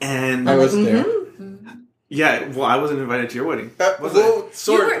 And I was there. Yeah, well, I wasn't invited to your wedding. You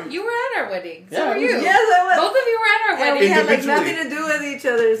were at our wedding. So were you. Yes, I was. Both of you were at our wedding. We had nothing to do with each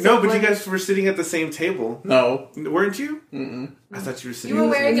other. No, but you guys were sitting at the same table. No. Weren't you? Mm-mm. I thought you were sitting. You were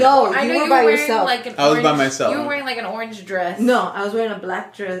wearing you were by yourself. I was by myself. You were wearing an orange dress. No, I was wearing a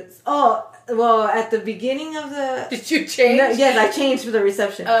black dress. Oh, well, at the beginning of the... Did you change? No, yes, I changed for the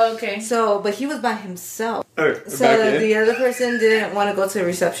reception. Oh, okay. So, but he was by himself. So the other person didn't want to go to the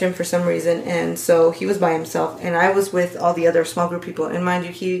reception for some reason, and so he was by himself, and I was with all the other small group people. And mind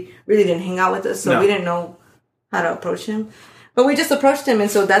you, he really didn't hang out with us, so we didn't know how to approach him. But we just approached him, and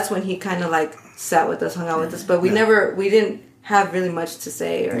so that's when he kind of sat with us, hung out with us. But we didn't have really much to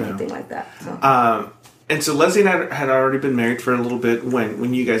say or anything like that. So. And so Leslie and I had already been married for a little bit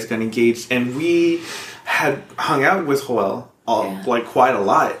when you guys got engaged, and we had hung out with Joel quite a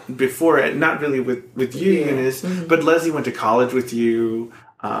lot before. Not really with you, Eunice, but Leslie went to college with you.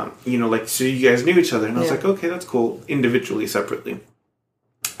 So you guys knew each other, and I was like, okay, that's cool, individually, separately.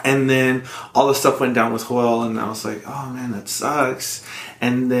 And then all the stuff went down with Joel, and I was like, oh man, that sucks.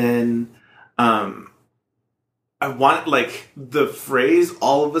 And then I want the phrase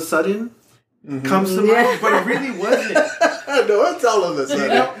 "all of a sudden." Comes to mind, but it really wasn't. No, it's all of a sudden.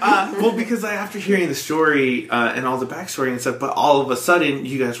 Well, because after hearing the story and all the backstory and stuff, but all of a sudden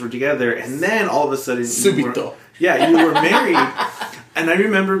you guys were together, and then all of a sudden you were married. And I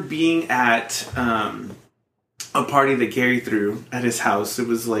remember being at a party that Gary threw at his house. It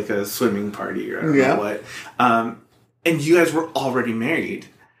was like a swimming party or I don't know what. And you guys were already married,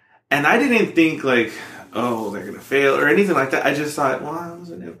 and I didn't think oh, they're gonna fail or anything like that. I just thought, well, I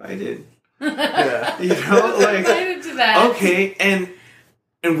wasn't invited. Yeah. Excited to that. Okay, and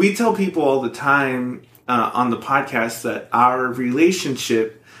we tell people all the time on the podcast that our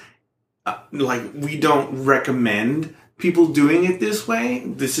relationship, we don't recommend people doing it this way.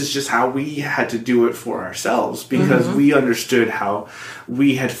 This is just how we had to do it for ourselves because we understood how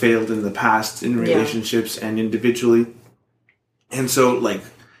we had failed in the past in relationships and individually. And so,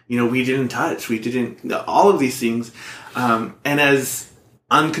 we didn't touch. We didn't... All of these things. And as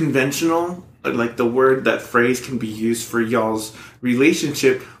unconventional, that phrase can be used for y'all's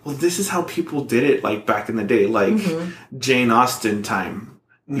relationship. Well, this is how people did it, back in the day, Jane Austen time.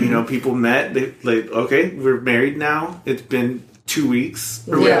 People met. They okay, we're married now. It's been 2 weeks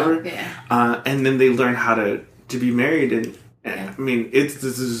or whatever, and then they learn how to be married. And I mean, this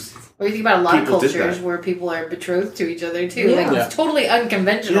is. Or you think about a lot of cultures where people are betrothed to each other too. It's totally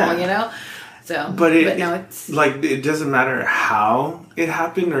unconventional, So, but no, it's it doesn't matter how it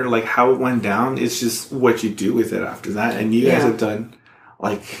happened or how it went down. It's just what you do with it after that. And you guys have done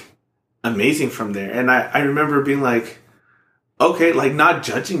amazing from there. And I remember being okay, not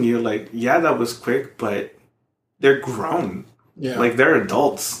judging you. That was quick, but they're grown. Yeah, they're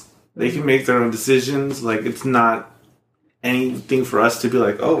adults. They can make their own decisions. Like, it's not anything for us to be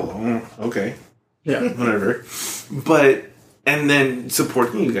like, oh, okay. Yeah. Whatever. But, and then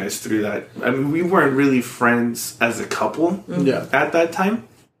supporting you guys through that. I mean, we weren't really friends as a couple at that time.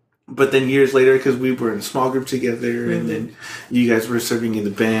 But then years later, because we were in a small group together, and then you guys were serving in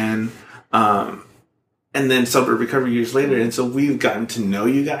the band, and then Sober Recovery years later. And so we've gotten to know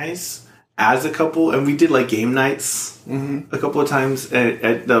you guys as a couple, and we did like game nights a couple of times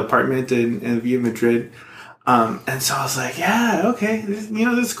at the apartment in Villa Madrid. And so I was like, yeah, okay, this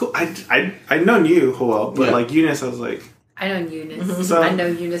is cool. I'd known you, Joel, but like Eunice, I was like, I know Eunice. So, I know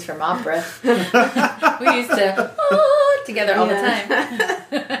Eunice from opera. We used to together all the time.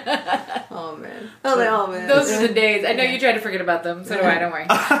 Oh man. Oh man. Those are the days. I know you try to forget about them, so do I. Don't worry.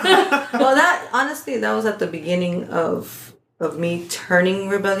 Well, that was at the beginning of me turning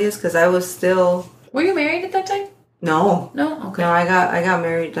rebellious, because I was still. Were you married at that time? No. Okay. No, I got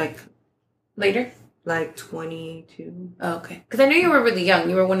married later. Like 22. Oh, okay. Because I knew you were really young.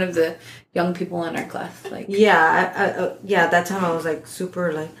 You were one of the young people in our class. Like, yeah, at that time I was like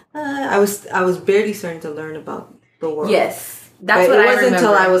super like I was barely starting to learn about the world. Yes, that's what I remember. It wasn't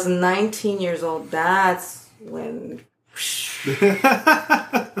until I was 19 years old. That's when.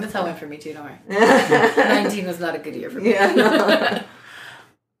 That's how it went for me too. Don't worry. 19 was not a good year for me. Yeah, no.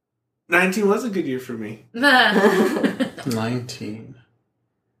 19 was a good year for me. 19.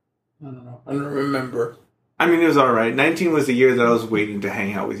 I don't know. I don't remember. I mean, it was all right. 19 was the year that I was waiting to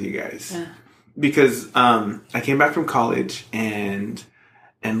hang out with you guys. Yeah. Because I came back from college, and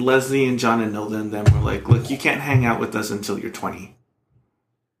Leslie and John and Nilda and them were like, look, you can't hang out with us until you're 20.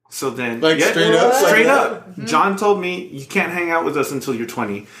 So then... straight up? Straight up. Mm-hmm. John told me, you can't hang out with us until you're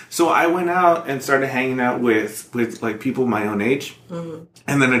 20. So I went out and started hanging out with like people my own age. Mm-hmm.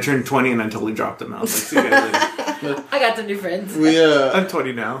 And then I turned 20 and I totally dropped them. I was like, see you guys later. I got some new friends. I'm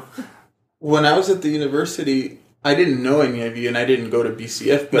 20 now. When I was at the university, I didn't know any of you, and I didn't go to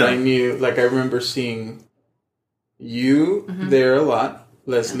BCF, but I knew, like, I remember seeing you there a lot,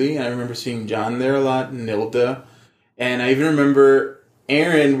 Leslie, and I remember seeing John there a lot, Nilda, and I even remember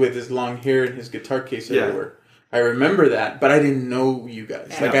Aaron with his long hair and his guitar case everywhere. I remember that, but I didn't know you guys.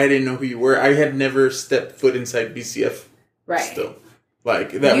 Yeah. Like, I didn't know who you were. I had never stepped foot inside BCF still.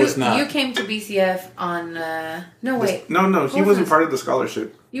 Like, that was not... You came to BCF on... No, wait. No, he wasn't part of the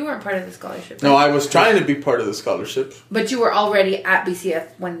scholarship. You weren't part of the scholarship. No, I was trying to be part of the scholarship. But you were already at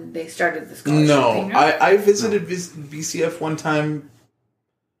BCF when they started the scholarship. No, I visited BCF one time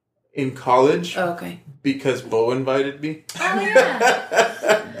in college. Oh, okay. Because Bo invited me. Oh,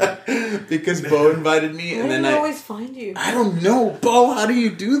 yeah. Because Bo invited me, and then I always find you. I don't know, Bo. How do you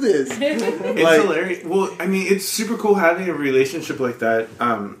do this? It's hilarious. Well, I mean, it's super cool having a relationship like that.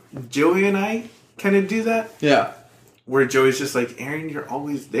 Joey and I kind of do that. Yeah. Where Joey's just like, Aaron, you're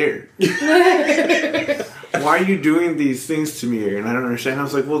always there. Why are you doing these things to me, Aaron? I don't understand. I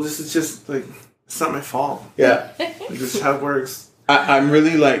was like, well, this is just like, it's not my fault. Yeah. Like, this is how it works. I'm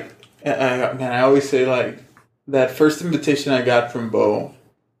really like, man, I always say like, that first invitation I got from Bo,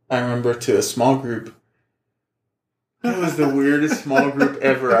 I remember, to a small group. It was the weirdest small group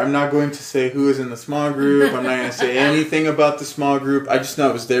ever. I'm not going to say who was in the small group. I'm not going to say anything about the small group. I just know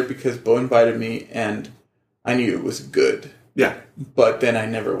I was there because Bo invited me, and I knew it was good. Yeah. But then I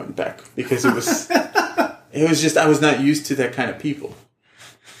never went back because it was just, I was not used to that kind of people.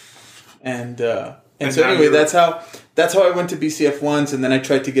 And so anyway, that's how I went to BCF once, and then I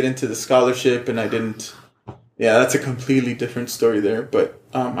tried to get into the scholarship, and I didn't. Yeah, that's a completely different story there. But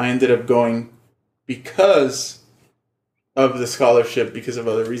I ended up going because of the scholarship, because of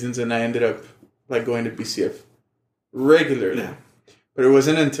other reasons, and I ended up like going to BCF regularly. Yeah. But it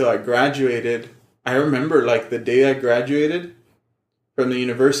wasn't until I graduated. I remember like the day I graduated from the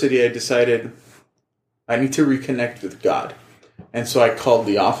university, I decided I need to reconnect with God. And so I called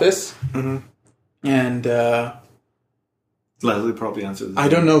the office, and Leslie probably answered. I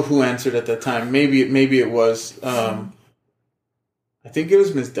don't know who answered at that time. Maybe it was. I think it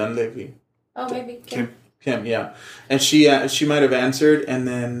was Miss Dunleavy. Oh, maybe Kim, yeah. And she might have answered, and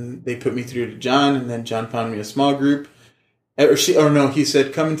then they put me through to John, and then John found me a small group. He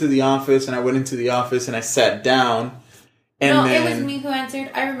said, come into the office, and I went into the office, and I sat down. And it was me who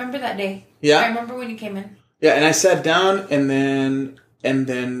answered. I remember that day. Yeah? I remember when you came in. Yeah, and I sat down, and then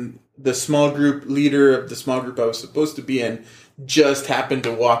the small group leader of the small group I was supposed to be in just happened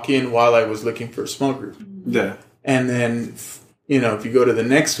to walk in while I was looking for a small group. Yeah. And then, if you go to the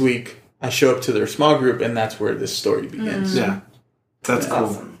next week, I show up to their small group, and that's where this story begins. Yeah. That's cool.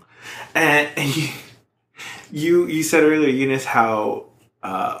 Awesome. And you said earlier, Eunice, how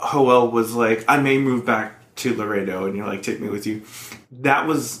Joel was like, I may move back to Laredo, and you're like, take me with you. That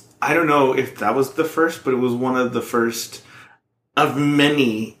was I don't know if that was the first, but it was one of the first of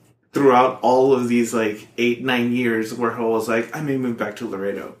many throughout all of these 8-9 years where I was like, I may move back to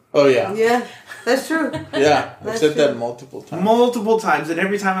Laredo. Oh yeah. Yeah, that's true. Yeah, I've said that multiple times. And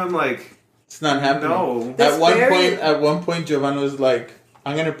every time I'm like, it's not happening. No. At one point, Giovanna was like,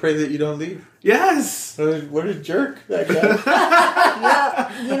 I'm gonna pray that you don't leave. Yes. What a jerk that guy.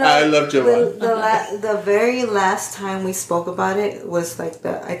 Yeah, I love Giovanna. The very last time we spoke about it was I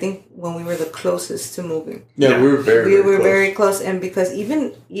think when we were the closest to moving. Yeah, we were very close. Very close, and because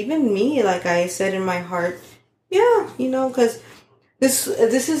even me, like I said in my heart, yeah, because this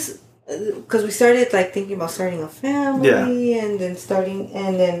is because we started thinking about starting a family, and then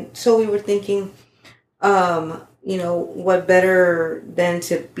so we were thinking, what better than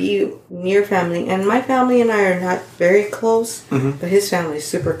to be near family. And my family and I are not very close, but his family is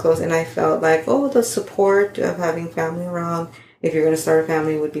super close. And I felt like, the support of having family around, if you're going to start a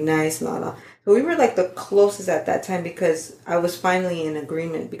family, would be nice, blah, blah. So we were the closest at that time because I was finally in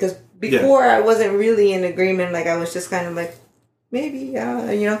agreement. Because before I wasn't really in agreement. I was just kind of maybe,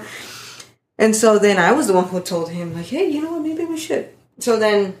 And so then I was the one who told him, hey, you know what, maybe we should. So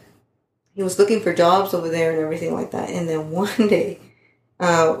then he was looking for jobs over there and everything like that. And then one day,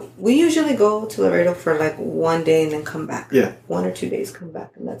 we usually go to Laredo for 1 day and then come back. Yeah. 1 or 2 days, come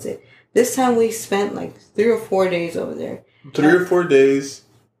back, and that's it. This time we spent 3 or 4 days over there. 3 or 4 days.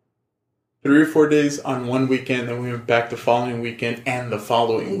 3 or 4 days on one weekend, then we went back the following weekend and the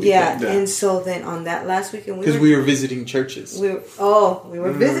following weekend. Yeah. And so then on that last weekend, because we were visiting churches. We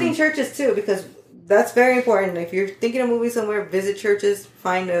were visiting churches too, because that's very important. If you're thinking of moving somewhere, visit churches,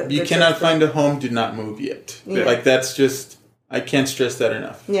 find a... You cannot find a home, do not move yet. Yeah. That's just... I can't stress that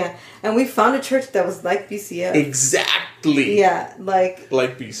enough. Yeah. And we found a church that was like BCF. Exactly. Yeah. Like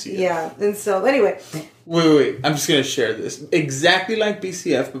BCF. Yeah. And so, anyway... Wait. I'm just going to share this. Exactly like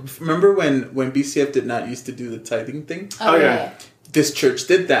BCF. But remember when BCF did not used to do the tithing thing? Oh, yeah. This church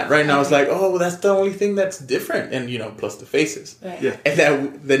did that, right? And I was like, that's the only thing that's different. And, plus the faces. Right. Yeah. And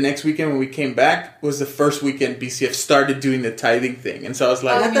that the next weekend when we came back was the first weekend BCF started doing the tithing thing. And so I was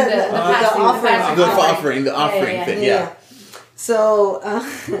like... the offering thing, yeah. So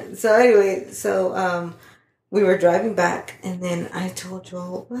anyway, we were driving back, and then I told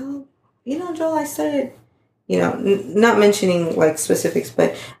Joel, well, Joel, I started, not mentioning specifics,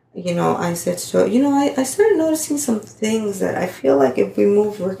 but, I said to Joel, I started noticing some things that I feel like if we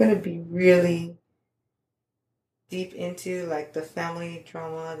move, we're going to be really deep into the family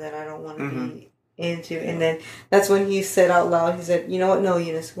trauma that I don't want to be into. And then that's when he said out loud, he said, you know what? No,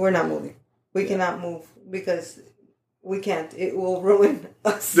 Eunice, we're not moving. We cannot move because we can't. It will ruin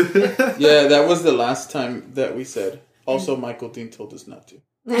us. Yeah, that was the last time that we said. Also, Michael Dean told us not to.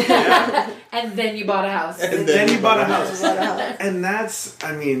 And then you bought a house. And then you bought a house. And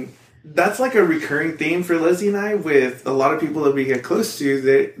that's a recurring theme for Leslie and I with a lot of people that we get close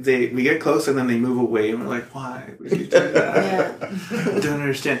to. We get close and then they move away and we're like, why would you do that? I don't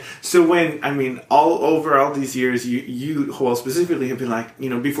understand. So all these years, you specifically have been like,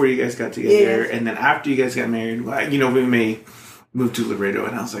 before you guys got together and then after you guys got married, we may move to Laredo.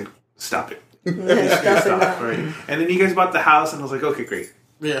 And I was like, stop it. Stop. Right. And then you guys bought the house and I was like, okay, great.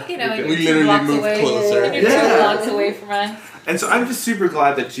 Yeah. We literally moved closer. And you're 2 blocks away from us. And so I'm just super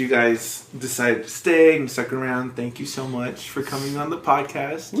glad that you guys decided to stay and stuck around. Thank you so much for coming on the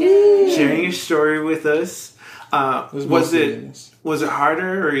podcast, sharing your story with us. Was it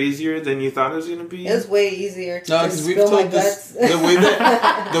harder or easier than you thought it was going to be? It was way easier. No, because we've told this the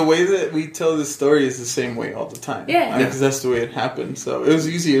way that we tell the story is the same way all the time. Yeah, because that's the way it happened. So it was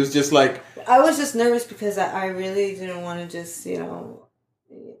easy. It was just I was just nervous because I really didn't want to just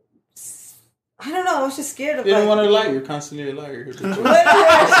I don't know. I was just scared of. You don't want to lie. You're constantly a liar.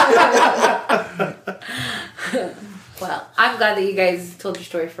 Well, I'm glad that you guys told your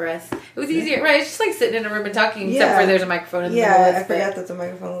story for us. It was easier, right? It's just sitting in a room and talking, except for there's a microphone in the middle. Yeah, I forgot that the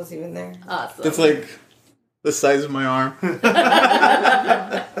microphone was even there. Awesome. It's the size of my arm. No,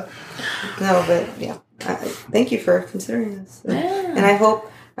 but yeah. Thank you for considering this, and I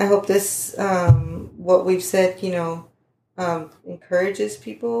hope this what we've said, encourages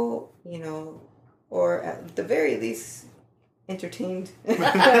people, or at the very least entertained.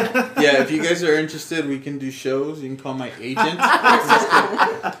 Yeah, if you guys are interested, we can do shows. You can call my agent.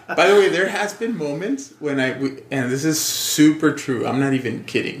 By the way, there has been moments when and this is super true. I'm not even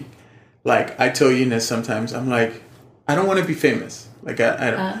kidding. I tell Eunice sometimes, I'm like, I don't want to be famous. I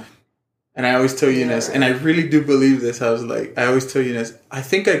don't. And I always tell Eunice, and I really do believe this. I always tell Eunice, I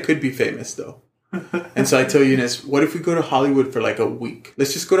think I could be famous though. And so I tell Eunice, what if we go to Hollywood for like a week?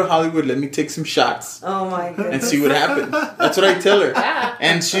 Let's just go to Hollywood. Let me take some shots. Oh my goodness. And see what happens. That's what I tell her. Yeah.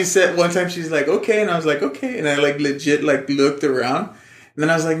 And she said one time, she's like, okay. And I was like, okay. And I like legit like looked around. And then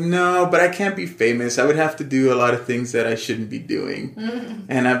I was like, no, but I can't be famous. I would have to do a lot of things that I shouldn't be doing.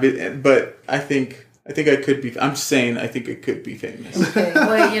 But I think I could be. I'm just saying, I think I could be famous. Okay.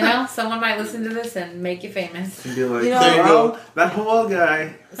 Well, someone might listen to this and make you famous. And be like, there you go. That whole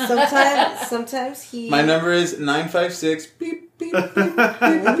guy. Sometimes he. My number is 956 beep beep beep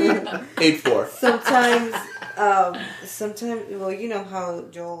beep beep 84. Sometimes, well, you know how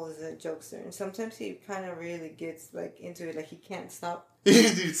Joel is a jokester, and sometimes he kind of really gets like into it, like he can't stop.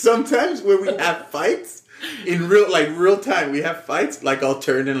 Sometimes when we have fights in real time, we have fights. Like I'll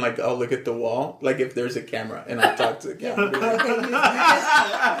turn and like I'll look at the wall, like if there's a camera, and I'll talk to the camera.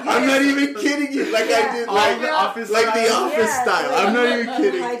 I'm not even kidding you. Like I did, like the office, style. I'm not even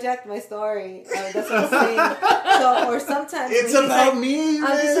kidding. You hijacked my story. That's what I'm saying. So, or sometimes It's about me.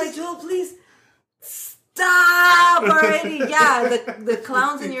 I'm just like, Joel, please. Stop already! Yeah, the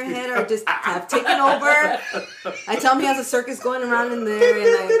clowns in your head have taken over. I tell him he has a circus going around in there,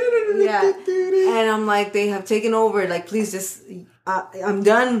 and I'm like, they have taken over. Like, please, just I'm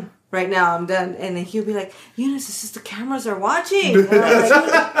done right now. I'm done. And then he'll be like, Eunice, it's just the cameras are watching. And I'm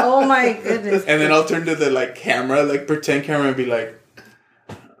like, oh my goodness! And then I'll turn to the like camera, like pretend camera, and be like,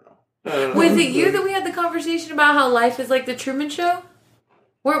 Was it you that we had the conversation about how life is like the Truman Show?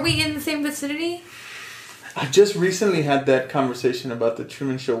 Weren't we in the same vicinity? I just recently had that conversation about the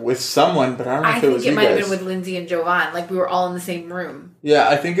Truman Show with someone, but I don't know if it was you guys. I think it might have been with Lindsay and Jovan. Like, we were all in the same room. Yeah,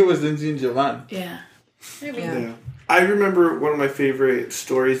 I think it was Lindsay and Jovan. Yeah. Maybe. Yeah. I remember one of my favorite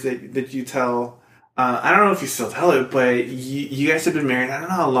stories that you tell. I don't know if you still tell it, but you guys have been married, I don't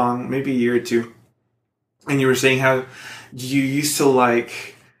know how long, maybe a year or two. And you were saying how you used to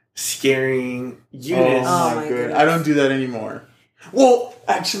like scaring Eunice. Oh my goodness. I don't do that anymore. Well,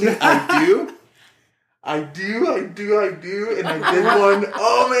 actually, I do. I do, and I did one.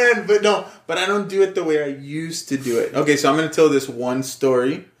 Oh man, but I don't do it the way I used to do it. Okay, so I'm going to tell this one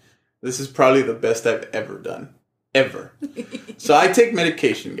story. This is probably the best I've ever done. Ever. So I take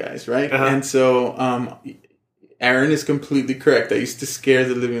medication, guys, right? Uh-huh. And so Aaron is completely correct. I used to scare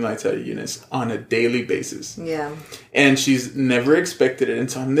the living lights out of Eunice on a daily basis. Yeah. And she's never expected it. And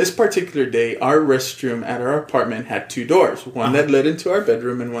so on this particular day, our restroom at our apartment had two doors. One that led into our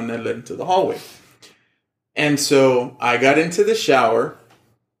bedroom and one that led into the hallway. And so I got into the shower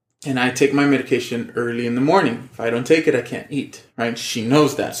and I take my medication early in the morning. If I don't take it, I can't eat, right? She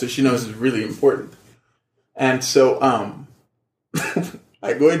knows that. So she knows it's really important. And so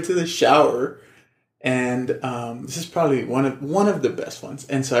I go into the shower and this is probably one of the best ones.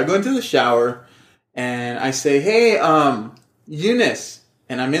 And so I go into the shower and I say, hey, Eunice.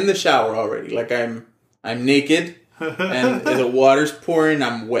 And I'm in the shower already. Like I'm naked. And the water's pouring,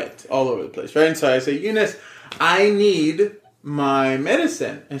 I'm wet all over the place, right? And so I say, Eunice, I need my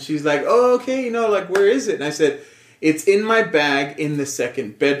medicine. And she's like, oh, okay, like, where is it? And I said, it's in my bag in the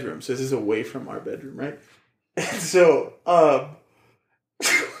second bedroom. So this is away from our bedroom, right? And so,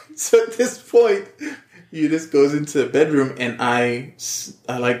 so at this point, Eunice goes into the bedroom and I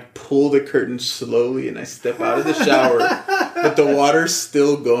like pull the curtain slowly and I step out of the shower, but the water's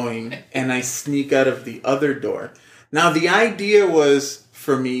still going and I sneak out of the other door. Now, the idea was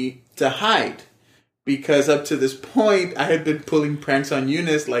for me to hide because up to this point, I had been pulling pranks on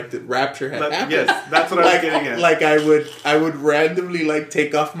Eunice like the rapture had happened. Yes, that's what I was getting at. Like I would randomly like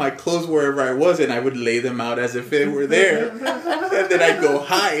take off my clothes wherever I was and I would lay them out as if they were there. And then I'd go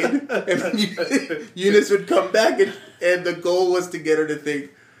hide. And then Eunice would come back and the goal was to get her to think,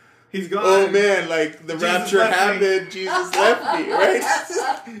 he's gone. Oh man, like the rapture happened, Jesus left me, right?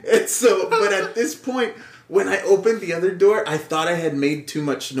 And so, but at this point, when I opened the other door, I thought I had made too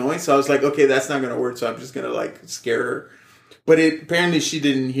much noise. So I was like, okay, that's not going to work. So I'm just going to like scare her. But apparently she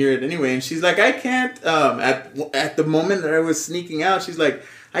didn't hear it anyway. And she's like, I can't, at the moment that I was sneaking out, she's like,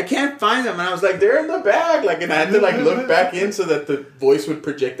 I can't find them. And I was like, they're in the bag. Like, and I had to like look back in so that the voice would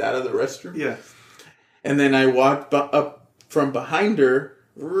project out of the restroom. Yeah. And then I walked up from behind her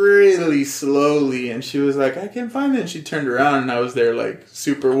really slowly, and she was like, I can't find it. And she turned around, and I was there like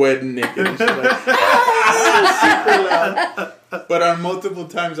super wet and naked. And she's like, super loud. But on multiple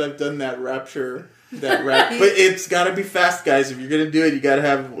times I've done that rapture. But it's got to be fast, guys. If you're gonna do it, you got to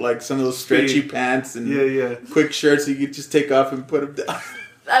have like some of those stretchy pants and quick shirts that you can just take off and put them down.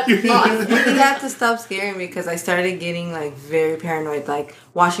 That's awesome. You have to stop scaring me because I started getting like very paranoid, like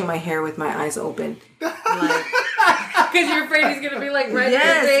washing my hair with my eyes open. Like, because you're afraid he's gonna be like right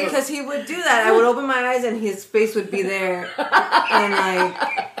yes, there. because he would do that. I would open my eyes and his face would be there, and like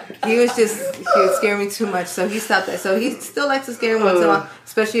he would scare me too much. So he stopped that. So he still likes to scare me once in a while,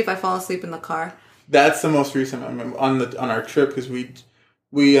 especially if I fall asleep in the car. That's the most recent. I remember on our trip because we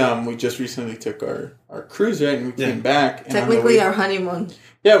just recently took our cruise, right, and we came back. And technically, our honeymoon.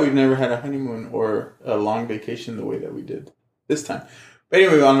 Yeah, we've never had a honeymoon or a long vacation the way that we did this time. But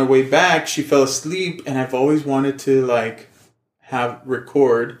anyway, on our way back, she fell asleep, and I've always wanted to like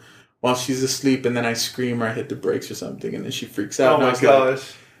record while she's asleep, and then I scream or I hit the brakes or something, and then she freaks out. Oh my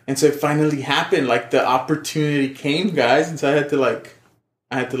gosh! And so it finally happened. Like the opportunity came, guys, and so I had to like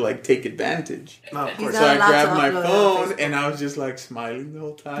take advantage. Oh, of course. So I grabbed my phone and I was just like smiling the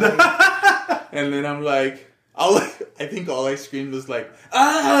whole time. And then I'm like, I think all I screamed was like,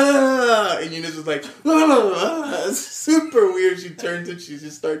 ah! And Eunice was like, ah! It's super weird. She turns and she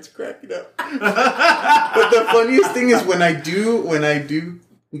just starts cracking up. But the funniest thing is when I do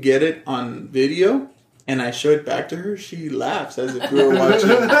get it on video and I show it back to her, she laughs as if we were watching.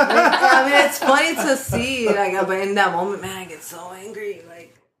 I mean, it's funny to see, like, but in that moment, man, I get so angry, like.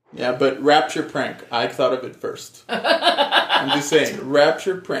 Yeah, but rapture prank. I thought of it first. I'm just saying,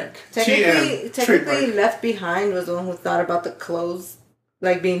 rapture prank. Technically, Left Behind was the one who thought about the clothes,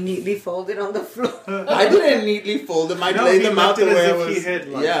 like being neatly folded on the floor. I didn't neatly fold them. I laid them out the way I was.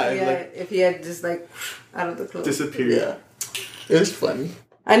 If he had just like out of the clothes disappeared. Yeah, it was funny.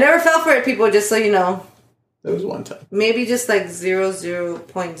 I never fell for it, people. Just so you know. There was one time. Maybe just like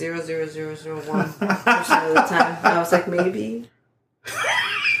 0.00001% of the time. I was like, maybe.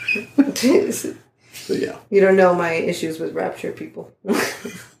 So yeah. You don't know my issues with rapture, people.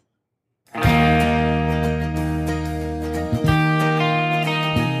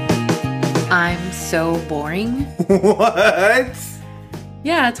 I'm so boring. What?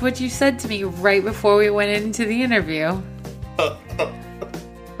 Yeah, it's what you said to me right before we went into the interview.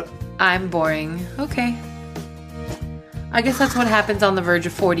 I'm boring. Okay. I guess that's what happens on the verge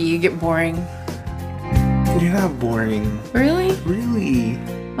of 40. You get boring. You're not boring. Really? Really?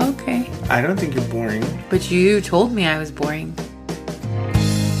 Okay. I don't think you're boring. But you told me I was boring.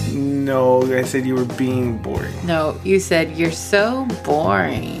 No, I said you were being boring. No, you said you're so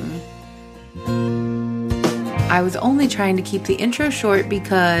boring. I was only trying to keep the intro short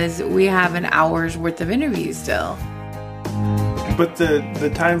because we have an hour's worth of interviews still. But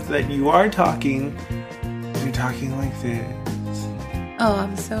the times that you are talking, you're talking like this. Oh,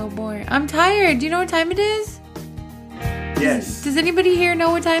 I'm so boring. I'm tired. Do you know what time it is? Yes. Does anybody here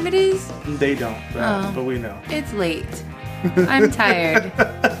know what time it is? They don't, but we know. It's late. I'm tired.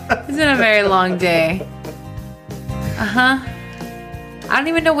 It's been a very long day. Uh-huh. I don't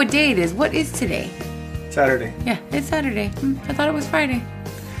even know what day it is. What is today? Saturday. Yeah, it's Saturday. I thought it was Friday.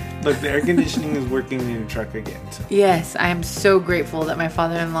 Look, the air conditioning is working in the truck again. So. Yes, I am so grateful that my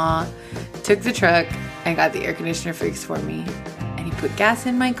father-in-law took the truck and got the air conditioner fixed for me. And he put gas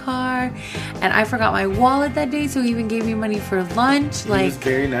in my car. And I forgot my wallet that day, so he even gave me money for lunch. It was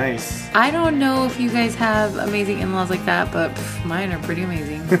very nice. I don't know if you guys have amazing in-laws like that, but mine are pretty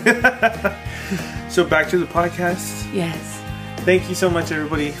amazing. So back to the podcast. Yes. Thank you so much,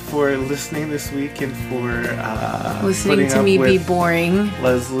 everybody, for listening this week and for listening to me be boring.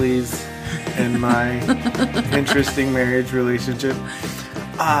 Leslie's and my interesting marriage relationship.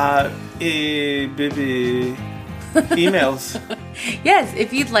 Emails. Yes,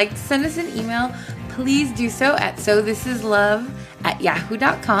 if you'd like to send us an email, please do so at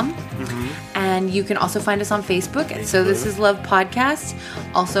sothissislove@yahoo.com. And you can also find us on Facebook at So This Is Love Podcast.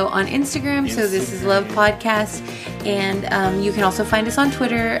 Also on Instagram, So This Is Love Podcast. And you can also find us on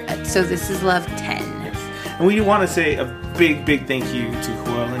Twitter at So This Is Love 10. And we want to say a big, big thank you to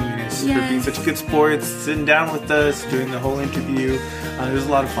Joel and Eunice for being such good sports, sitting down with us, doing the whole interview. It was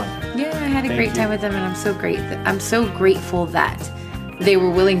a lot of fun. Yeah, I had a great time with them, and I'm so grateful that they were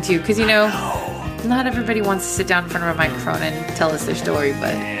willing to, because not everybody wants to sit down in front of a microphone and tell us their story,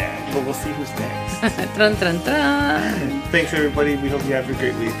 but but we'll see who's next. Trun, trun, trun. Thanks, everybody. We hope you have a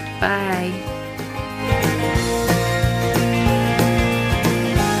great week. Bye.